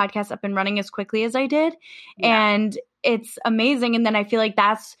got my podcast up and running as quickly as I did. Yeah. And it's amazing. And then I feel like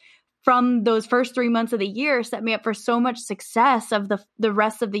that's from those first 3 months of the year set me up for so much success of the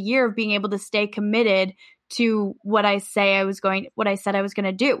rest of the year of being able to stay committed to what I said I was going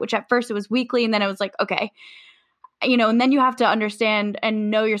to do, which at first it was weekly. And then I was like, okay, and then you have to understand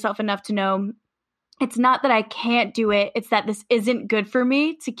and know yourself enough to know it's not that I can't do it. It's that this isn't good for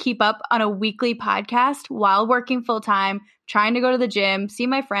me to keep up on a weekly podcast while working full time, trying to go to the gym, see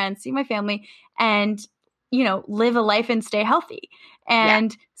my friends, see my family, and, live a life and stay healthy.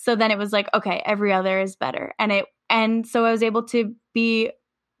 And so then it was like, okay, every other is better. And so I was able to be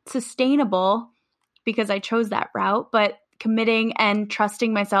sustainable because I chose that route, but committing and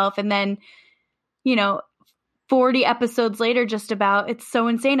trusting myself. And then, 40 episodes later, just about, it's so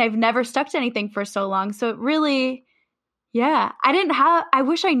insane. I've never stuck to anything for so long. So it really, I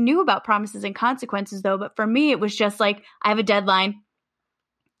wish I knew about promises and consequences though. But for me, it was just like, I have a deadline.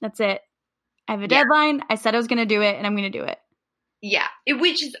 That's it. I have a deadline. I said I was going to do it and I'm going to do it. Yeah,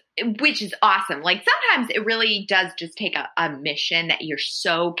 which is awesome. Like sometimes it really does just take a mission that you're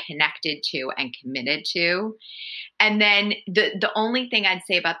so connected to and committed to. And then the only thing I'd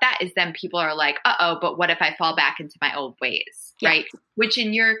say about that is then people are like, uh-oh, but what if I fall back into my old ways, right? Which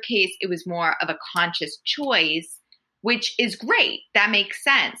in your case, it was more of a conscious choice, which is great. That makes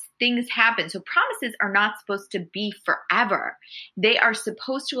sense. Things happen. So promises are not supposed to be forever. They are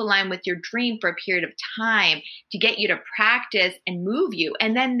supposed to align with your dream for a period of time to get you to practice and move you.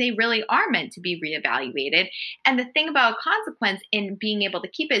 And then they really are meant to be reevaluated. And the thing about a consequence in being able to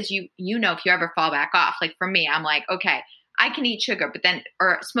keep it is you know, if you ever fall back off, like for me, I'm like, okay, I can eat sugar, but then,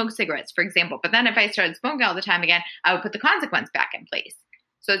 or smoke cigarettes, for example. But then if I started smoking all the time again, I would put the consequence back in place.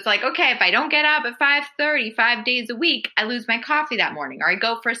 So it's like, okay, if I don't get up at 5:30, 5 days a week, I lose my coffee that morning, or I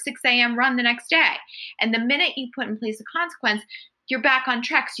go for a 6 a.m. run the next day. And the minute you put in place a consequence, you're back on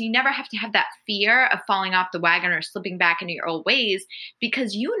track. So you never have to have that fear of falling off the wagon or slipping back into your old ways,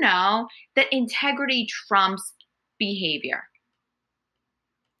 because you know that integrity trumps behavior.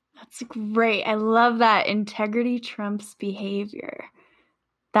 That's great. I love that. Integrity trumps behavior.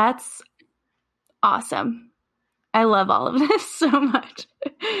 That's awesome. I love all of this so much.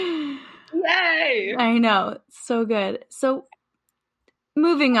 Yay! I know. So good. So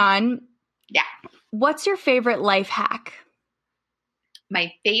moving on. Yeah. What's your favorite life hack?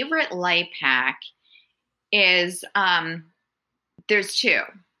 My favorite life hack is there's two.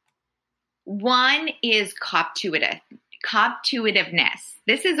 One is coptuitiveness.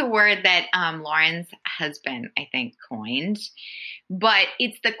 This is a word that Lauren's husband, I think, coined, but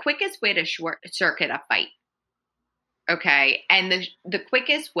it's the quickest way to short circuit a fight. Okay. And the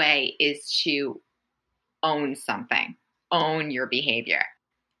quickest way is to own something, own your behavior.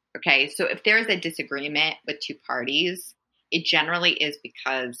 Okay. So if there's a disagreement with two parties, it generally is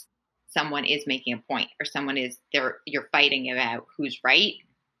because someone is making a point, or you're fighting about who's right.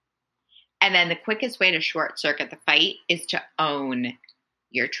 And then the quickest way to short circuit the fight is to own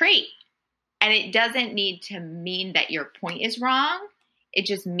your trait. And it doesn't need to mean that your point is wrong. It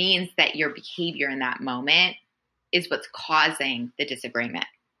just means that your behavior in that moment is what's causing the disagreement.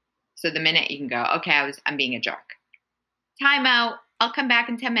 So the minute you can go, okay, I'm being a jerk. Time out. I'll come back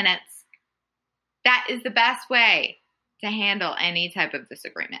in 10 minutes. That is the best way to handle any type of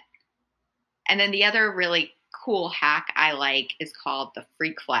disagreement. And then the other really cool hack I like is called the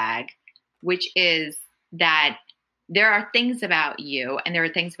freak flag, which is that there are things about you and there are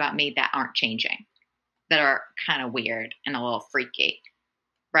things about me that aren't changing, that are kind of weird and a little freaky,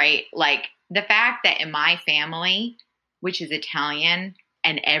 right? Like the fact that in my family, which is Italian,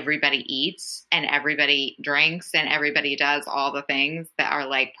 and everybody eats and everybody drinks and everybody does all the things that are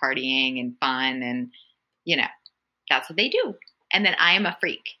like partying and fun and, you know, that's what they do. And then I am a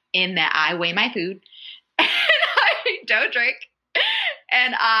freak in that I weigh my food and I don't drink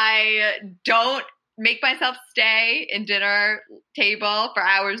and I don't make myself stay in dinner table for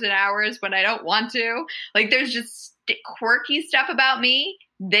hours and hours when I don't want to. Like there's just quirky stuff about me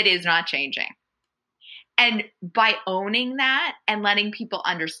that is not changing. And by owning that and letting people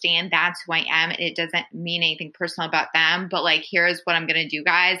understand that's who I am, and it doesn't mean anything personal about them, but like, here's what I'm going to do,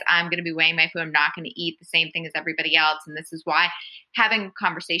 guys. I'm going to be weighing my food. I'm not going to eat the same thing as everybody else. And this is why. Having a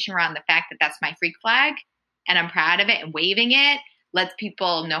conversation around the fact that that's my freak flag and I'm proud of it and waving it lets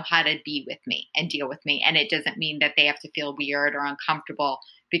people know how to be with me and deal with me. And it doesn't mean that they have to feel weird or uncomfortable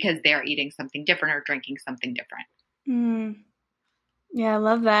because they're eating something different or drinking something different. Yeah, I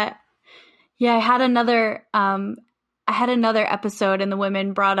love that. Yeah, I had another episode and the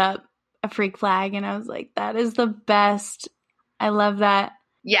women brought up a freak flag and I was like, that is the best. I love that.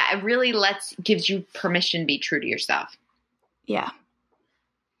 Yeah, it really gives you permission to be true to yourself. Yeah.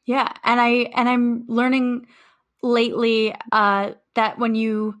 Yeah. And I'm learning lately that when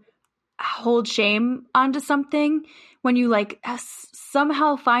you hold shame onto something, when you like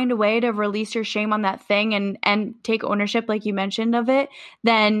somehow find a way to release your shame on that thing and take ownership, like you mentioned, of it,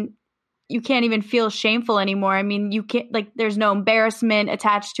 then you can't even feel shameful anymore. I mean, you can't, like, there's no embarrassment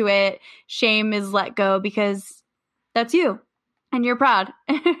attached to it. Shame is let go because that's you and you're proud.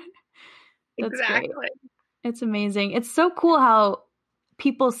 That's exactly. Great. It's amazing. It's so cool how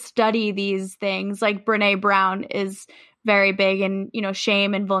people study these things. Like Brene Brown is very big in, you know,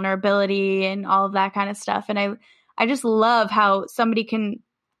 shame and vulnerability and all of that kind of stuff. And I just love how somebody can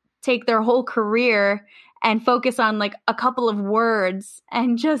take their whole career and focus on like a couple of words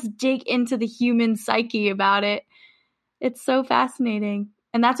and just dig into the human psyche about it. It's so fascinating.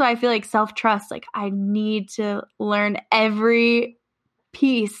 And that's why I feel like self-trust, like I need to learn every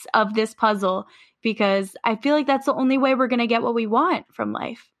piece of this puzzle because I feel like that's the only way we're going to get what we want from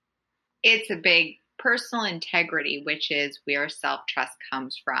life. It's a big personal integrity, which is where self-trust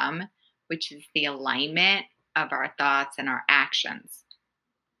comes from, which is the alignment of our thoughts and our actions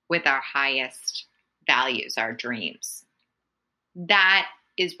with our highest values, our dreams. That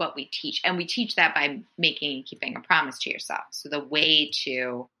is what we teach. And we teach that by making and keeping a promise to yourself. So the way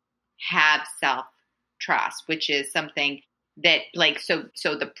to have self-trust, which is something that so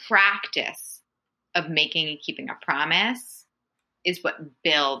the practice of making and keeping a promise is what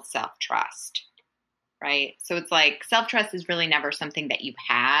builds self-trust, right? So it's like self-trust is really never something that you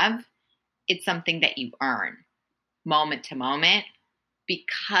have. It's something that you earn moment to moment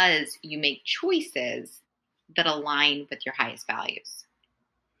because you make choices that align with your highest values.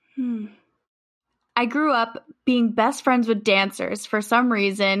 I grew up being best friends with dancers for some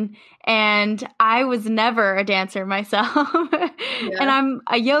reason, and I was never a dancer myself. And I'm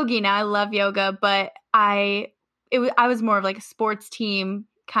a yogi now. I love yoga, but I was more of like a sports team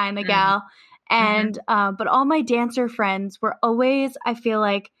kind of gal. And but all my dancer friends were always, I feel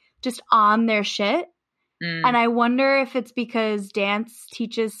like, just on their shit. And I wonder if it's because dance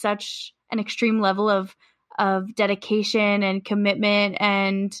teaches such an extreme level of dedication and commitment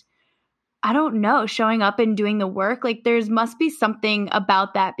and I don't know, showing up and doing the work. Like there's must be something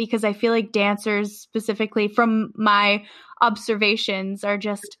about that because I feel like dancers specifically from my observations are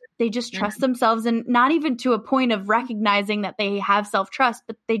they just trust themselves and not even to a point of recognizing that they have self-trust,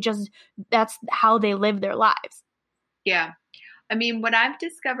 but that's how they live their lives. Yeah. I mean, what I've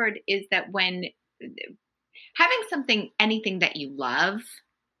discovered is that when having something that you love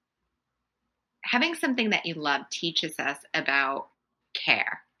teaches us about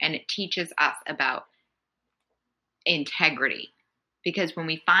care. And it teaches us about integrity because when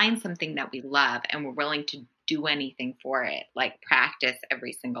we find something that we love and we're willing to do anything for it, like practice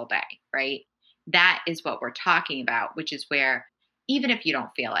every single day, right? That is what we're talking about, which is where even if you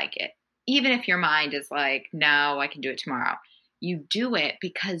don't feel like it, even if your mind is like, no, I can do it tomorrow, you do it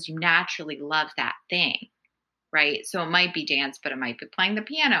because you naturally love that thing, right? So it might be dance, but it might be playing the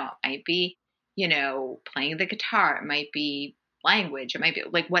piano. It might be, playing the guitar. It might be language. It might be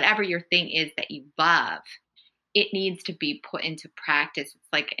like whatever your thing is that you love, it needs to be put into practice.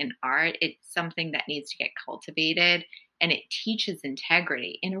 It's like an art. It's something that needs to get cultivated and it teaches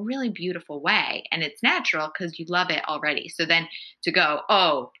integrity in a really beautiful way. And it's natural because you love it already. So then to go,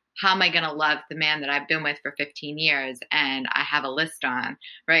 oh, how am I going to love the man that I've been with for 15 years and I have a list on,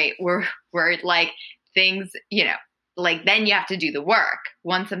 right? We're like things, like then you have to do the work.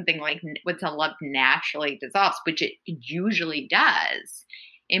 Once something like what's a love naturally dissolves, which it usually does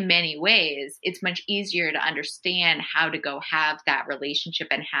in many ways, it's much easier to understand how to go have that relationship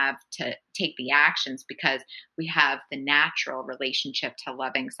and have to take the actions because we have the natural relationship to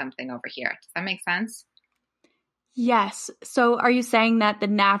loving something over here. Does that make sense? Yes. So are you saying that the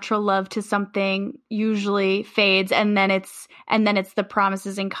natural love to something usually fades and then it's the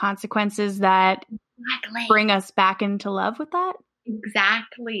promises and consequences that bring us back into love with that?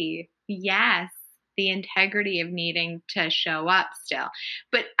 Exactly. Yes. The integrity of needing to show up still.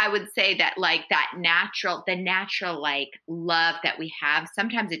 But I would say that like the natural like love that we have,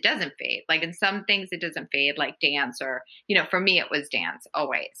 sometimes it doesn't fade. Like in some things it doesn't fade, like dance or, for me it was dance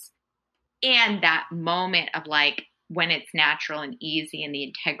always. And that moment of like when it's natural and easy and the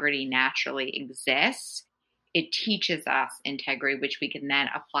integrity naturally exists, it teaches us integrity, which we can then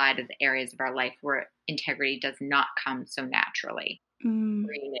apply to the areas of our life where integrity does not come so naturally. Where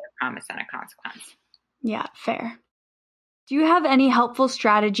you need a promise and a consequence. Yeah, fair. Do you have any helpful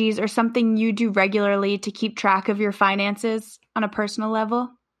strategies or something you do regularly to keep track of your finances on a personal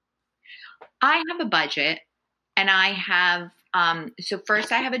level? I have a budget and I have, so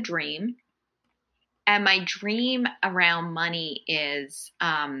first I have a dream. And my dream around money is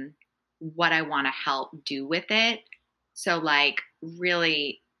what I want to help do with it. So like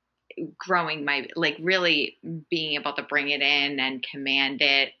really growing really being able to bring it in and command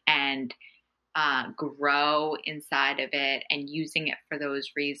it and grow inside of it and using it for those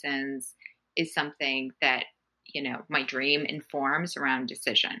reasons is something that, my dream informs around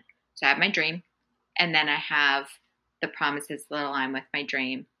decision. So I have my dream and then I have the promises that align with my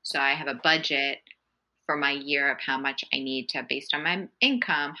dream. So I have a budget for my year of how much I need to, based on my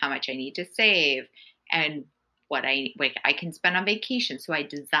income, how much I need to save and what I can spend on vacation. So I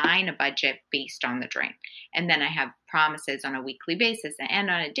design a budget based on the dream. And then I have promises on a weekly basis and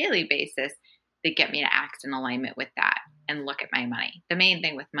on a daily basis that get me to act in alignment with that and look at my money. The main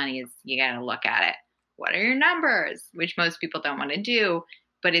thing with money is you got to look at it. What are your numbers? Which most people don't want to do,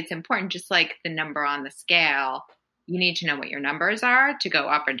 but it's important. Just like the number on the scale, you need to know what your numbers are to go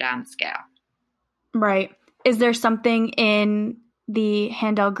up or down the scale. Right. Is there something in the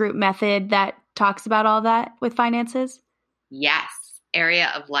Handel Group method that talks about all that with finances? Yes.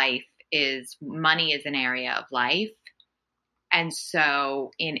 Area of life is money is an area of life. And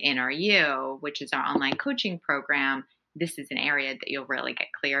so in Inner You, which is our online coaching program, this is an area that you'll really get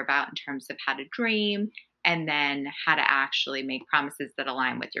clear about in terms of how to dream and then how to actually make promises that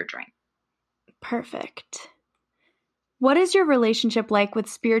align with your dream. Perfect. What is your relationship like with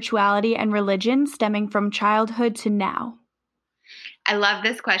spirituality and religion stemming from childhood to now? I love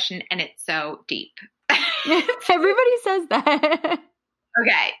this question, and it's so deep. Everybody says that.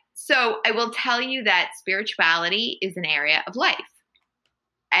 Okay, so I will tell you that spirituality is an area of life.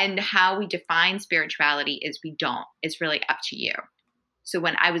 And how we define spirituality is we don't. It's really up to you. So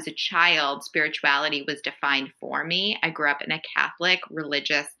when I was a child, spirituality was defined for me. I grew up in a Catholic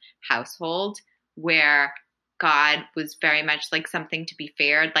religious household where God was very much like something to be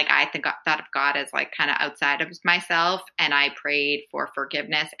feared. Like I thought of God as like kind of outside of myself, and I prayed for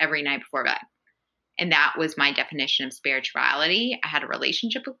forgiveness every night before bed. And that was my definition of spirituality. I had a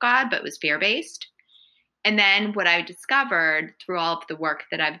relationship with God, but it was fear-based. And then what I discovered through all of the work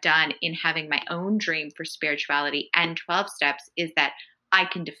that I've done in having my own dream for spirituality and 12 steps is that I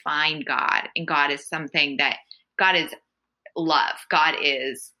can define God. And God is something that God is love. God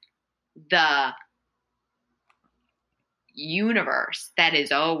is the universe that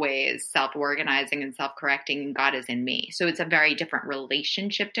is always self-organizing and self-correcting, and God is in me. So it's a very different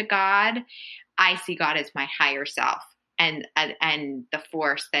relationship to God. I see God as my higher self and the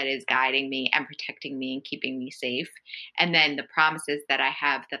force that is guiding me and protecting me and keeping me safe. And then the promises that I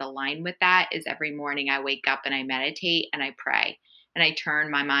have that align with that is every morning I wake up and I meditate and I pray and I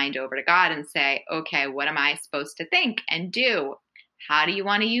turn my mind over to God and say, okay, what am I supposed to think and do? How do you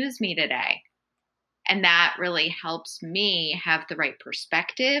want to use me today? And that really helps me have the right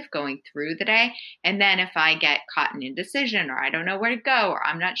perspective going through the day. And then if I get caught in indecision or I don't know where to go or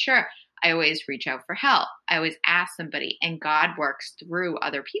I'm not sure, I always reach out for help. I always ask somebody, and God works through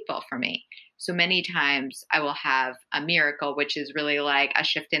other people for me. So many times I will have a miracle, which is really like a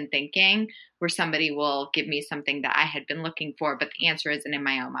shift in thinking where somebody will give me something that I had been looking for, but the answer isn't in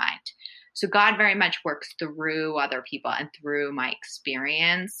my own mind. So God very much works through other people and through my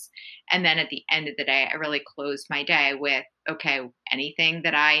experience. And then at the end of the day, I really close my day with, okay, anything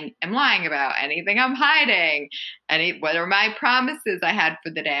that I am lying about, anything I'm hiding, what are my promises I had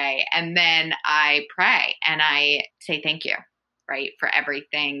for the day? And then I pray and I say thank you, right, for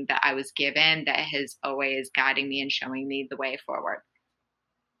everything that I was given that has always guiding me and showing me the way forward.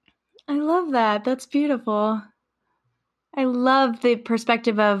 I love that. That's beautiful. I love the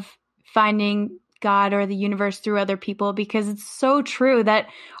perspective of finding God or the universe through other people, because it's so true that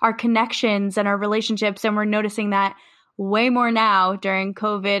our connections and our relationships, and we're noticing that way more now during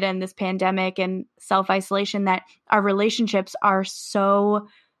COVID and this pandemic and self-isolation, that our relationships are so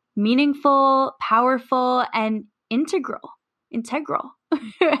meaningful, powerful, and integral.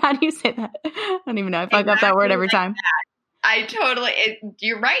 How do you say that? I don't even know. I fuck up that word every time.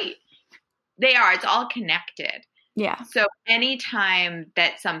 You're right. They are. It's all connected. Yeah. So anytime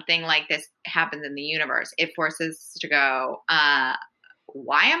that something like this happens in the universe, it forces us to go,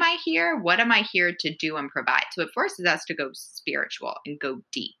 why am I here? What am I here to do and provide? So it forces us to go spiritual and go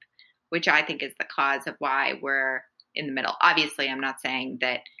deep, which I think is the cause of why we're in the middle. Obviously, I'm not saying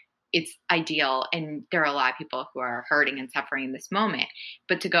that it's ideal, and there are a lot of people who are hurting and suffering in this moment,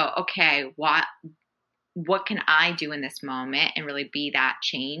 but to go, okay, what can I do in this moment and really be that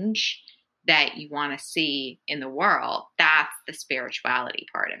change that you want to see in the world? That's the spirituality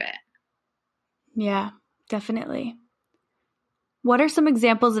part of it. Yeah, definitely. What are some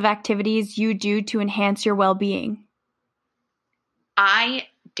examples of activities you do to enhance your well-being? I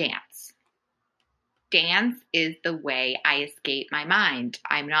dance. Dance is the way I escape my mind.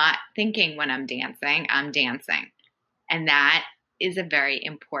 I'm not thinking when I'm dancing, I'm dancing. And that is a very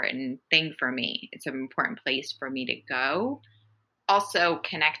important thing for me. It's an important place for me to go. Also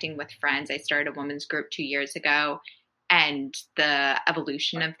connecting with friends. I started a women's group 2 years ago, and the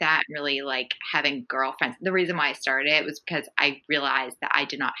evolution of that, really like having girlfriends. The reason why I started it was because I realized that I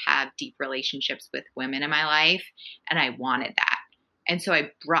did not have deep relationships with women in my life, and I wanted that. And so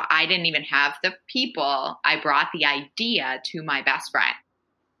I didn't even have the people. I brought the idea to my best friend,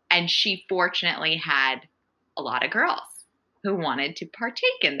 and she fortunately had a lot of girls who wanted to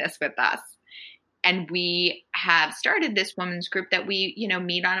partake in this with us. And we have started this women's group that we,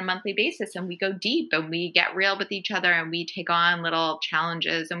 meet on a monthly basis, and we go deep and we get real with each other and we take on little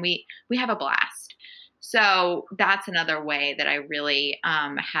challenges and we have a blast. So that's another way that I really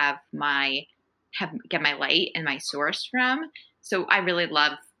get my light and my source from. So I really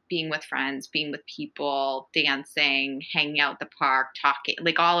love being with friends, being with people, dancing, hanging out at the park, talking,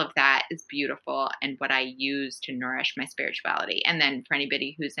 like all of that is beautiful and what I use to nourish my spirituality. And then for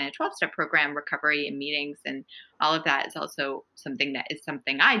anybody who's in a 12-step program, recovery and meetings and all of that is also something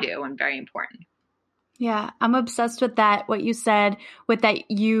I do and very important. Yeah, I'm obsessed with that, what you said, with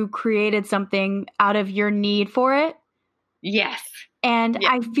that you created something out of your need for it. Yes. And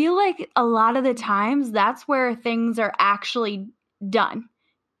I feel like a lot of the times that's where things are actually done.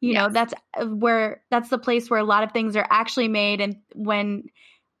 You know, that's the place where a lot of things are actually made. And when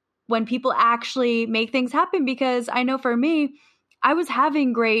people actually make things happen, because I know for me, I was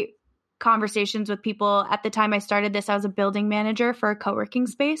having great conversations with people. At the time I started this, I was a building manager for a co-working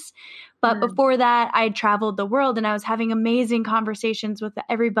space. But before that, I traveled the world and I was having amazing conversations with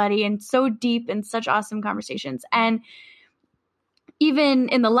everybody and so deep and such awesome conversations. And even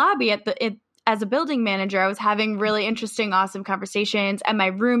in the lobby as a building manager, I was having really interesting, awesome conversations. And my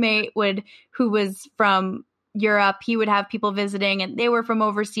roommate who was from Europe, he would have people visiting and they were from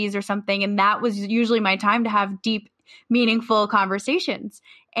overseas or something. And that was usually my time to have deep, meaningful conversations.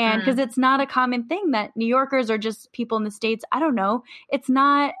 And because it's not a common thing that New Yorkers or just people in the States, I don't know, it's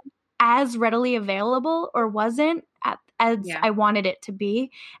not as readily available or wasn't as I wanted it to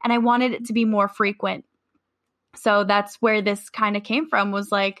be. And I wanted it to be more frequent. So that's where this kind of came from,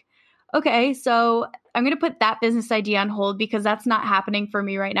 was like, okay, so I'm going to put that business idea on hold because that's not happening for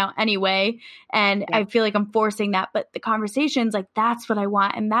me right now anyway. And I feel like I'm forcing that. But the conversations, like, that's what I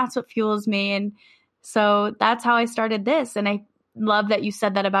want. And that's what fuels me. And so that's how I started this. And I love that you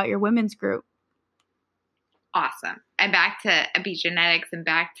said that about your women's group. Awesome. And back to epigenetics and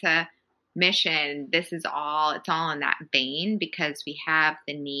back to mission, it's all in that vein because we have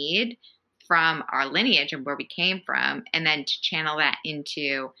the need from our lineage and where we came from, and then to channel that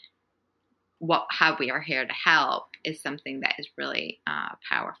into how we are here to help is something that is really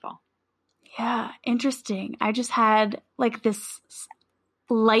powerful. Yeah, interesting. I just had like this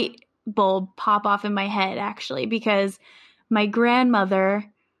light bulb pop off in my head actually, because my grandmother,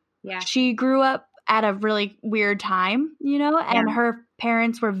 she grew up at a really weird time, and her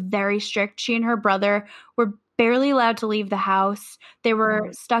parents were very strict. She and her brother were barely allowed to leave the house. They were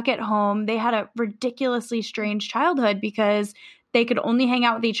stuck at home. They had a ridiculously strange childhood because they could only hang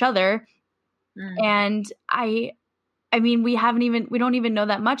out with each other. And I mean, we don't even know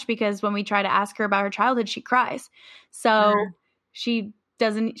that much because when we try to ask her about her childhood, she cries. So she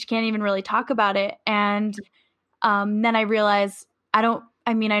can't even really talk about it. And then I realized I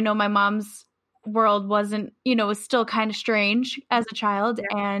know my mom's world wasn't, was still kind of strange as a child,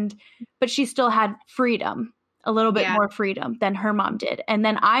 but she still had freedom, a little bit more freedom than her mom did. And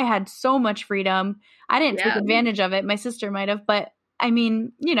then I had so much freedom. I didn't take advantage of it. My sister might have, but I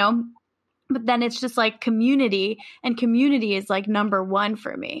mean, but then it's just like community, and community is like number one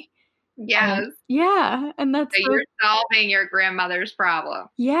for me. Yes. And that's so you're solving your grandmother's problem.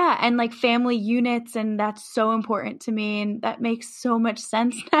 Yeah. And like family units. And that's so important to me. And that makes so much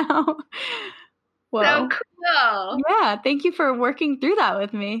sense now. Whoa. So cool. Yeah. Thank you for working through that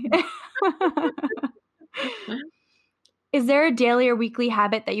with me. Is there a daily or weekly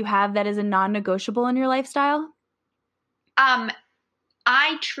habit that you have that is a non-negotiable in your lifestyle?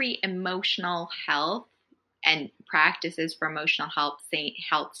 I treat emotional health and practices for emotional health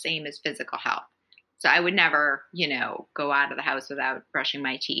same as physical health. So I would never, go out of the house without brushing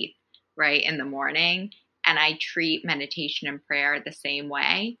my teeth, right, in the morning. And I treat meditation and prayer the same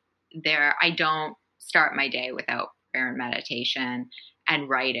way. I don't start my day without prayer and meditation and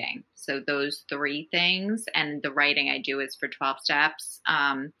writing. So those three things, and the writing I do is for 12 steps.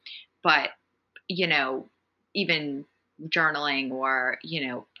 But, even journaling or,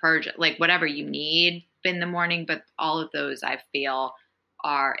 purge, like whatever you need in the morning, but all of those I feel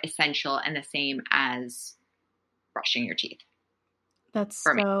are essential and the same as brushing your teeth. That's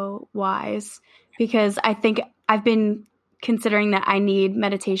so wise, because I think I've been considering that I need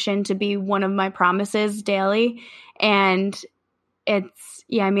meditation to be one of my promises daily. And it's,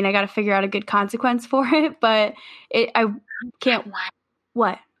 I got to figure out a good consequence for it, but I can't.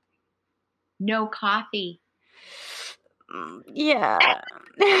 What? No coffee. Yeah.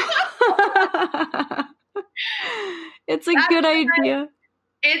 It's a good idea.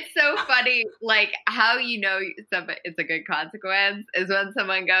 It's so funny, like how it's a good consequence is when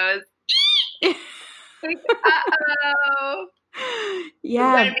someone goes, like, uh-oh.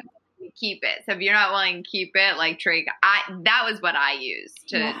 Yeah. Keep it. So if you're not willing to keep it, like Trig, that was what I used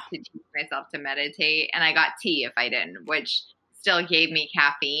to teach myself to meditate. And I got tea if I didn't, which still gave me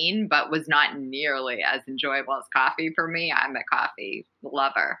caffeine, but was not nearly as enjoyable as coffee for me. I'm a coffee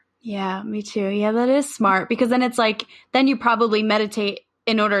lover. Yeah, me too. Yeah, that is smart, because then it's like, then you probably meditate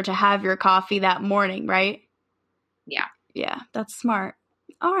in order to have your coffee that morning, right? Yeah. Yeah, that's smart.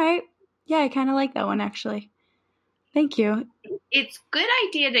 All right. Yeah, I kind of like that one, actually. Thank you. It's a good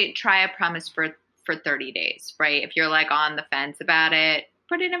idea to try a promise for 30 days, right? If you're like on the fence about it,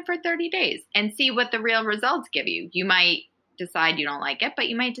 put it in for 30 days and see what the real results give you. You might decide you don't like it, but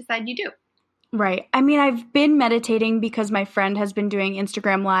you might decide you do. Right. I mean, I've been meditating because my friend has been doing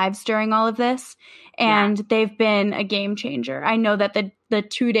Instagram lives during all of this, and they've been a game changer. I know that the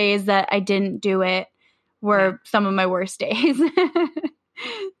 2 days that I didn't do it were some of my worst days.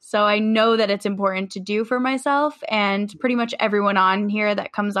 So I know that it's important to do for myself, and pretty much everyone on here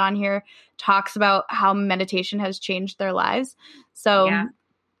that comes on here talks about how meditation has changed their lives. So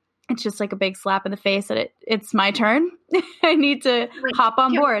it's just like a big slap in the face that it's my turn. I need to hop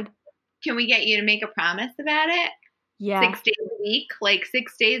on board. Can we get you to make a promise about it? Yeah. 6 days a week, like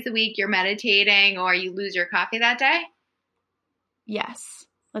 6 days a week you're meditating or you lose your coffee that day? Yes.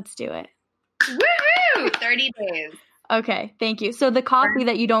 Let's do it. Woo-hoo! 30 days. Okay. Thank you. So the coffee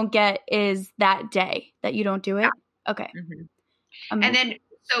that you don't get is that day that you don't do it? Yeah. Okay. Mm-hmm. And then,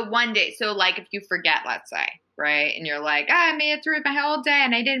 so one day, so like if you forget, let's say, right? And you're like, I made it through my whole day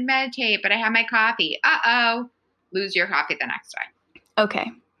and I didn't meditate, but I had my coffee. Lose your coffee the next day.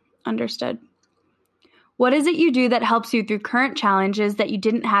 Okay. Understood. What is it you do that helps you through current challenges that you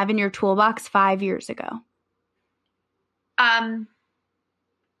didn't have in your toolbox 5 years ago?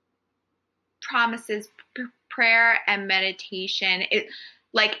 Promises, prayer, and meditation.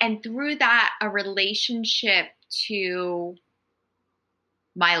 And through that, a relationship to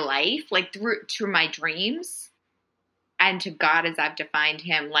my life, like through my dreams, and to God as I've defined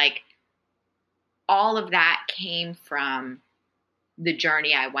Him. Like all of that came from the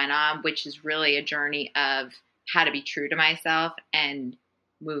journey I went on, which is really a journey of how to be true to myself and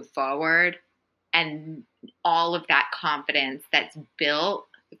move forward. And all of that confidence that's built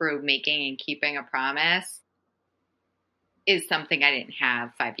through making and keeping a promise is something I didn't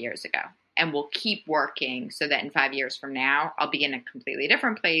have 5 years ago, and will keep working so that in 5 years from now, I'll be in a completely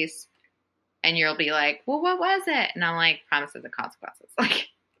different place. And you'll be like, well, what was it? And I'm like, promises and consequences. Like,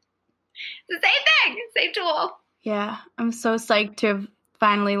 the same thing, same tool. Yeah, I'm so psyched to have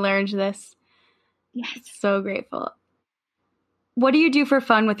finally learned this. Yes. So grateful. What do you do for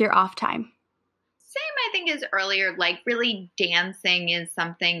fun with your off time? Same, I think, as earlier. Like, really dancing is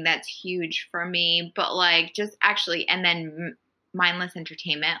something that's huge for me. But, like, just actually, and then mindless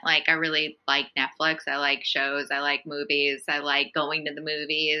entertainment. Like, I really like Netflix. I like shows. I like movies. I like going to the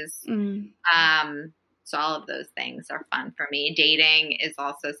movies. So all of those things are fun for me. Dating is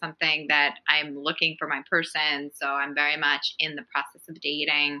also something that I'm looking for my person. So I'm very much in the process of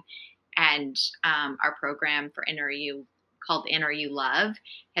dating. And our program for Inner You, called Inner You Love,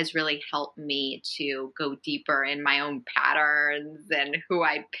 has really helped me to go deeper in my own patterns and who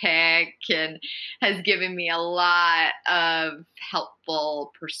I pick, and has given me a lot of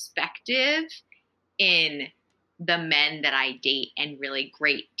helpful perspective in the men that I date, and really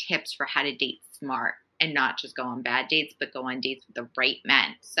great tips for how to date smart and not just go on bad dates, but go on dates with the right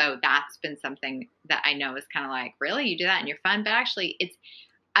men. So that's been something that I know is kind of like, really, you do that and you're fun? But actually,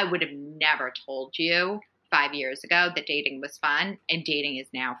 I would have never told you 5 years ago that dating was fun, and dating is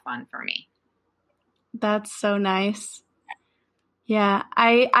now fun for me. That's so nice. Yeah,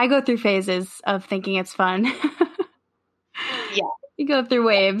 I go through phases of thinking it's fun. Yeah. You go through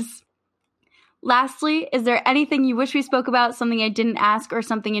waves. Lastly, is there anything you wish we spoke about, something I didn't ask, or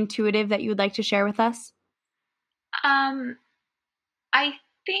something intuitive that you would like to share with us? I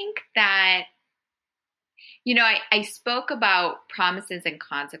think that, I spoke about promises and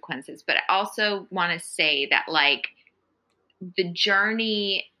consequences, but I also want to say that, like, the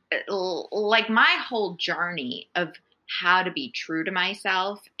journey, like my whole journey of how to be true to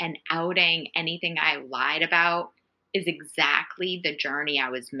myself and outing anything I lied about is exactly the journey I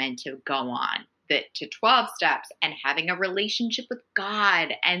was meant to go on. To 12 steps and having a relationship with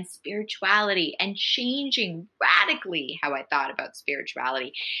God and spirituality, and changing radically how I thought about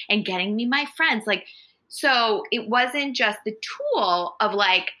spirituality, and getting me my friends. Like, so it wasn't just the tool of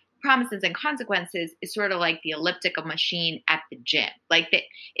like promises and consequences is sort of like the elliptical machine at the gym. Like the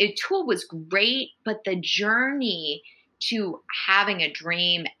tool was great, but the journey to having a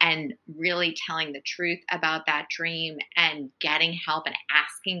dream and really telling the truth about that dream and getting help and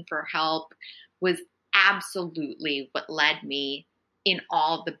asking for help was absolutely what led me in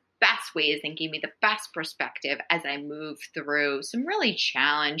all the best ways and gave me the best perspective as I moved through some really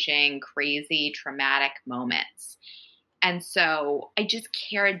challenging, crazy, traumatic moments. And so I just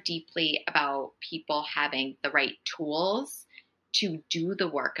care deeply about people having the right tools to do the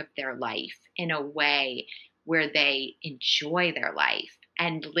work of their life in a way where they enjoy their life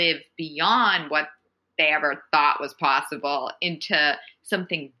and live beyond what they ever thought was possible into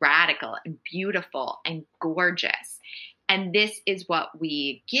something radical and beautiful and gorgeous. And this is what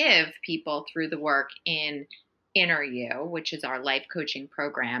we give people through the work in Inner You, which is our life coaching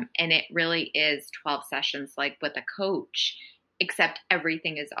program. And it really is 12 sessions like with a coach, except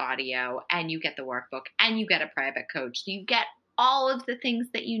everything is audio, and you get the workbook, and you get a private coach. So you get all of the things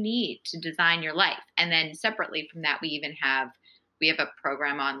that you need to design your life. And then separately from that, we have a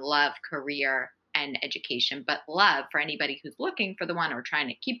program on love, career, and education. But love, for anybody who's looking for the one or trying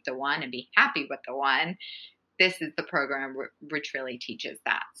to keep the one and be happy with the one, this is the program which really teaches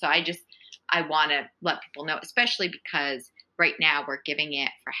that. So I want to let people know, especially because right now we're giving it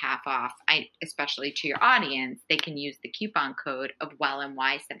for half off. Especially to your audience, they can use the coupon code of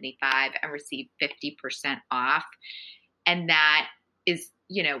WellNY75 and receive 50% off. And that is,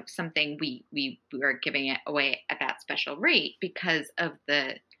 something we are giving it away at that special rate because of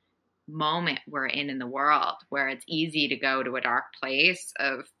the moment we're in the world, where it's easy to go to a dark place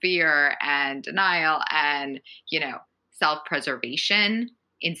of fear and denial and, self-preservation,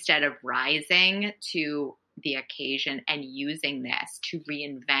 instead of rising to the occasion and using this to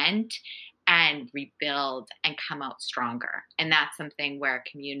reinvent and rebuild and come out stronger. And that's something where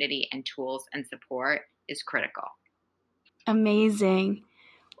community and tools and support is critical. Amazing.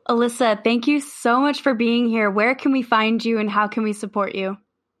 Alyssa, thank you so much for being here. Where can we find you and how can we support you?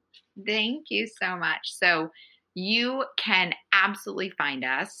 Thank you so much. So you can absolutely find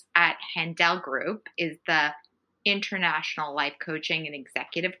us at Handel Group, is the international life coaching and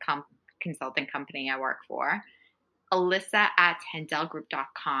executive consulting company I work for.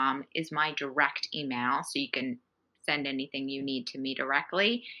 Alyssa@handelgroup.com is my direct email, so you can send anything you need to me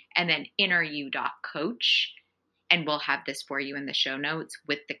directly. And then inneryou.coach, and we'll have this for you in the show notes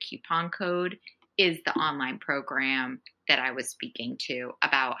with the coupon code, is the online program that I was speaking to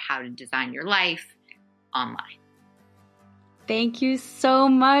about how to design your life online. Thank you so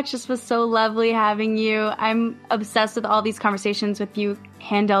much. This was so lovely having you. I'm obsessed with all these conversations with you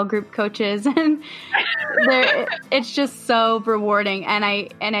Handel Group coaches, and it's just so rewarding. And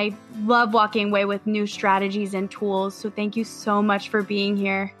I love walking away with new strategies and tools. So thank you so much for being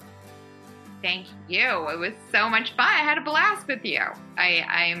here. Thank you. It was so much fun. I had a blast with you.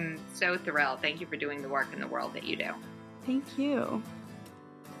 I'm so thrilled. Thank you for doing the work in the world that you do. Thank you.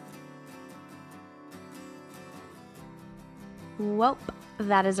 Well,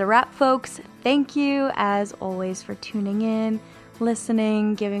 that is a wrap, folks. Thank you, as always, for tuning in,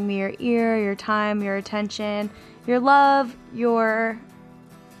 listening, giving me your ear, your time, your attention, your love,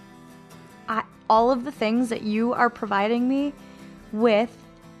 all of the things that you are providing me with,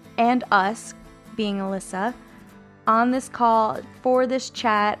 and us, being Alyssa, on this call, for this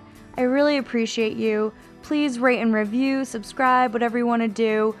chat. I really appreciate you. Please rate and review, subscribe, whatever you want to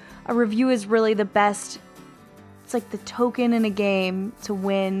do. A review is really the best. It's like the token in a game to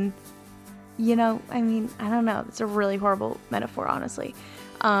win. I don't know. It's a really horrible metaphor, honestly.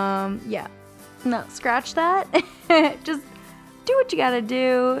 Yeah. No, scratch that. Just do what you gotta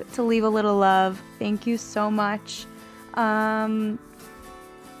do to leave a little love. Thank you so much.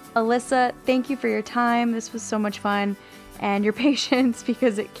 Alyssa, thank you for your time. This was so much fun. And your patience,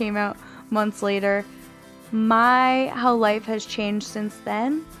 because it came out months later. How life has changed since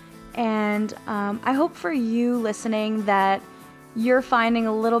then. And I hope for you listening that you're finding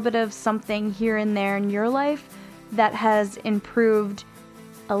a little bit of something here and there in your life that has improved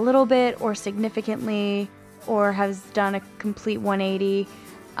a little bit or significantly, or has done a complete 180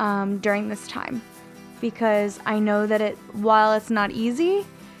 during this time. Because I know that while it's not easy,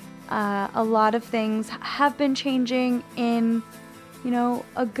 a lot of things have been changing in,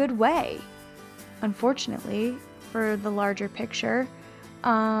 a good way, unfortunately, for the larger picture.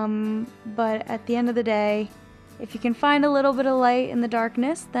 But at the end of the day, if you can find a little bit of light in the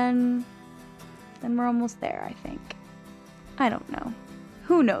darkness, then we're almost there, I think. I don't know.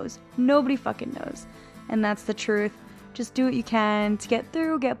 Who knows? Nobody fucking knows. And that's the truth. Just do what you can to get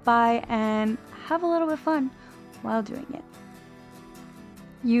through, get by, and have a little bit of fun while doing it.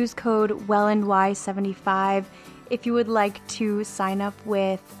 Use code WellNY75 if you would like to sign up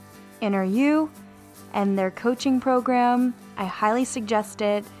with Inner You and their coaching program. I highly suggest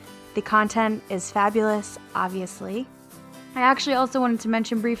it. The content is fabulous, obviously. I actually also wanted to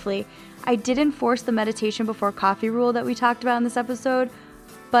mention briefly, I did enforce the meditation before coffee rule that we talked about in this episode,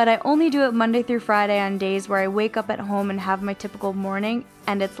 but I only do it Monday through Friday on days where I wake up at home and have my typical morning,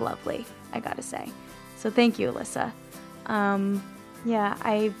 and it's lovely, I gotta say. So thank you, Alyssa. Yeah,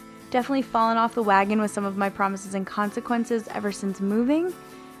 I've definitely fallen off the wagon with some of my promises and consequences ever since moving,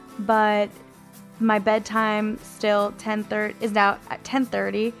 but My bedtime still is now at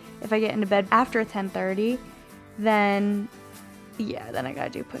 10:30. If I get into bed after 10:30, then I gotta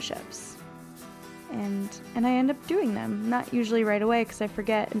do push-ups. And I end up doing them. Not usually right away because I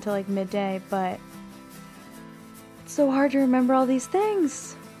forget until like midday, but it's so hard to remember all these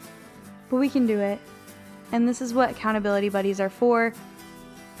things. But we can do it. And this is what accountability buddies are for.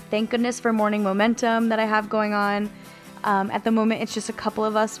 Thank goodness for Morning Momentum that I have going on. At the moment, it's just a couple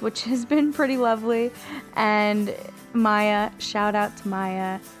of us, which has been pretty lovely. And Maya, shout out to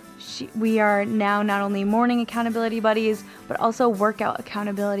Maya. We are now not only morning accountability buddies, but also workout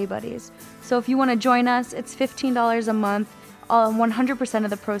accountability buddies. So if you want to join us, it's $15 a month. 100% of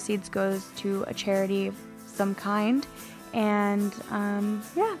the proceeds goes to a charity of some kind. And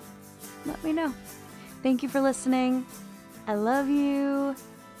let me know. Thank you for listening. I love you.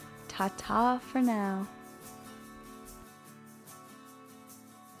 Ta-ta for now.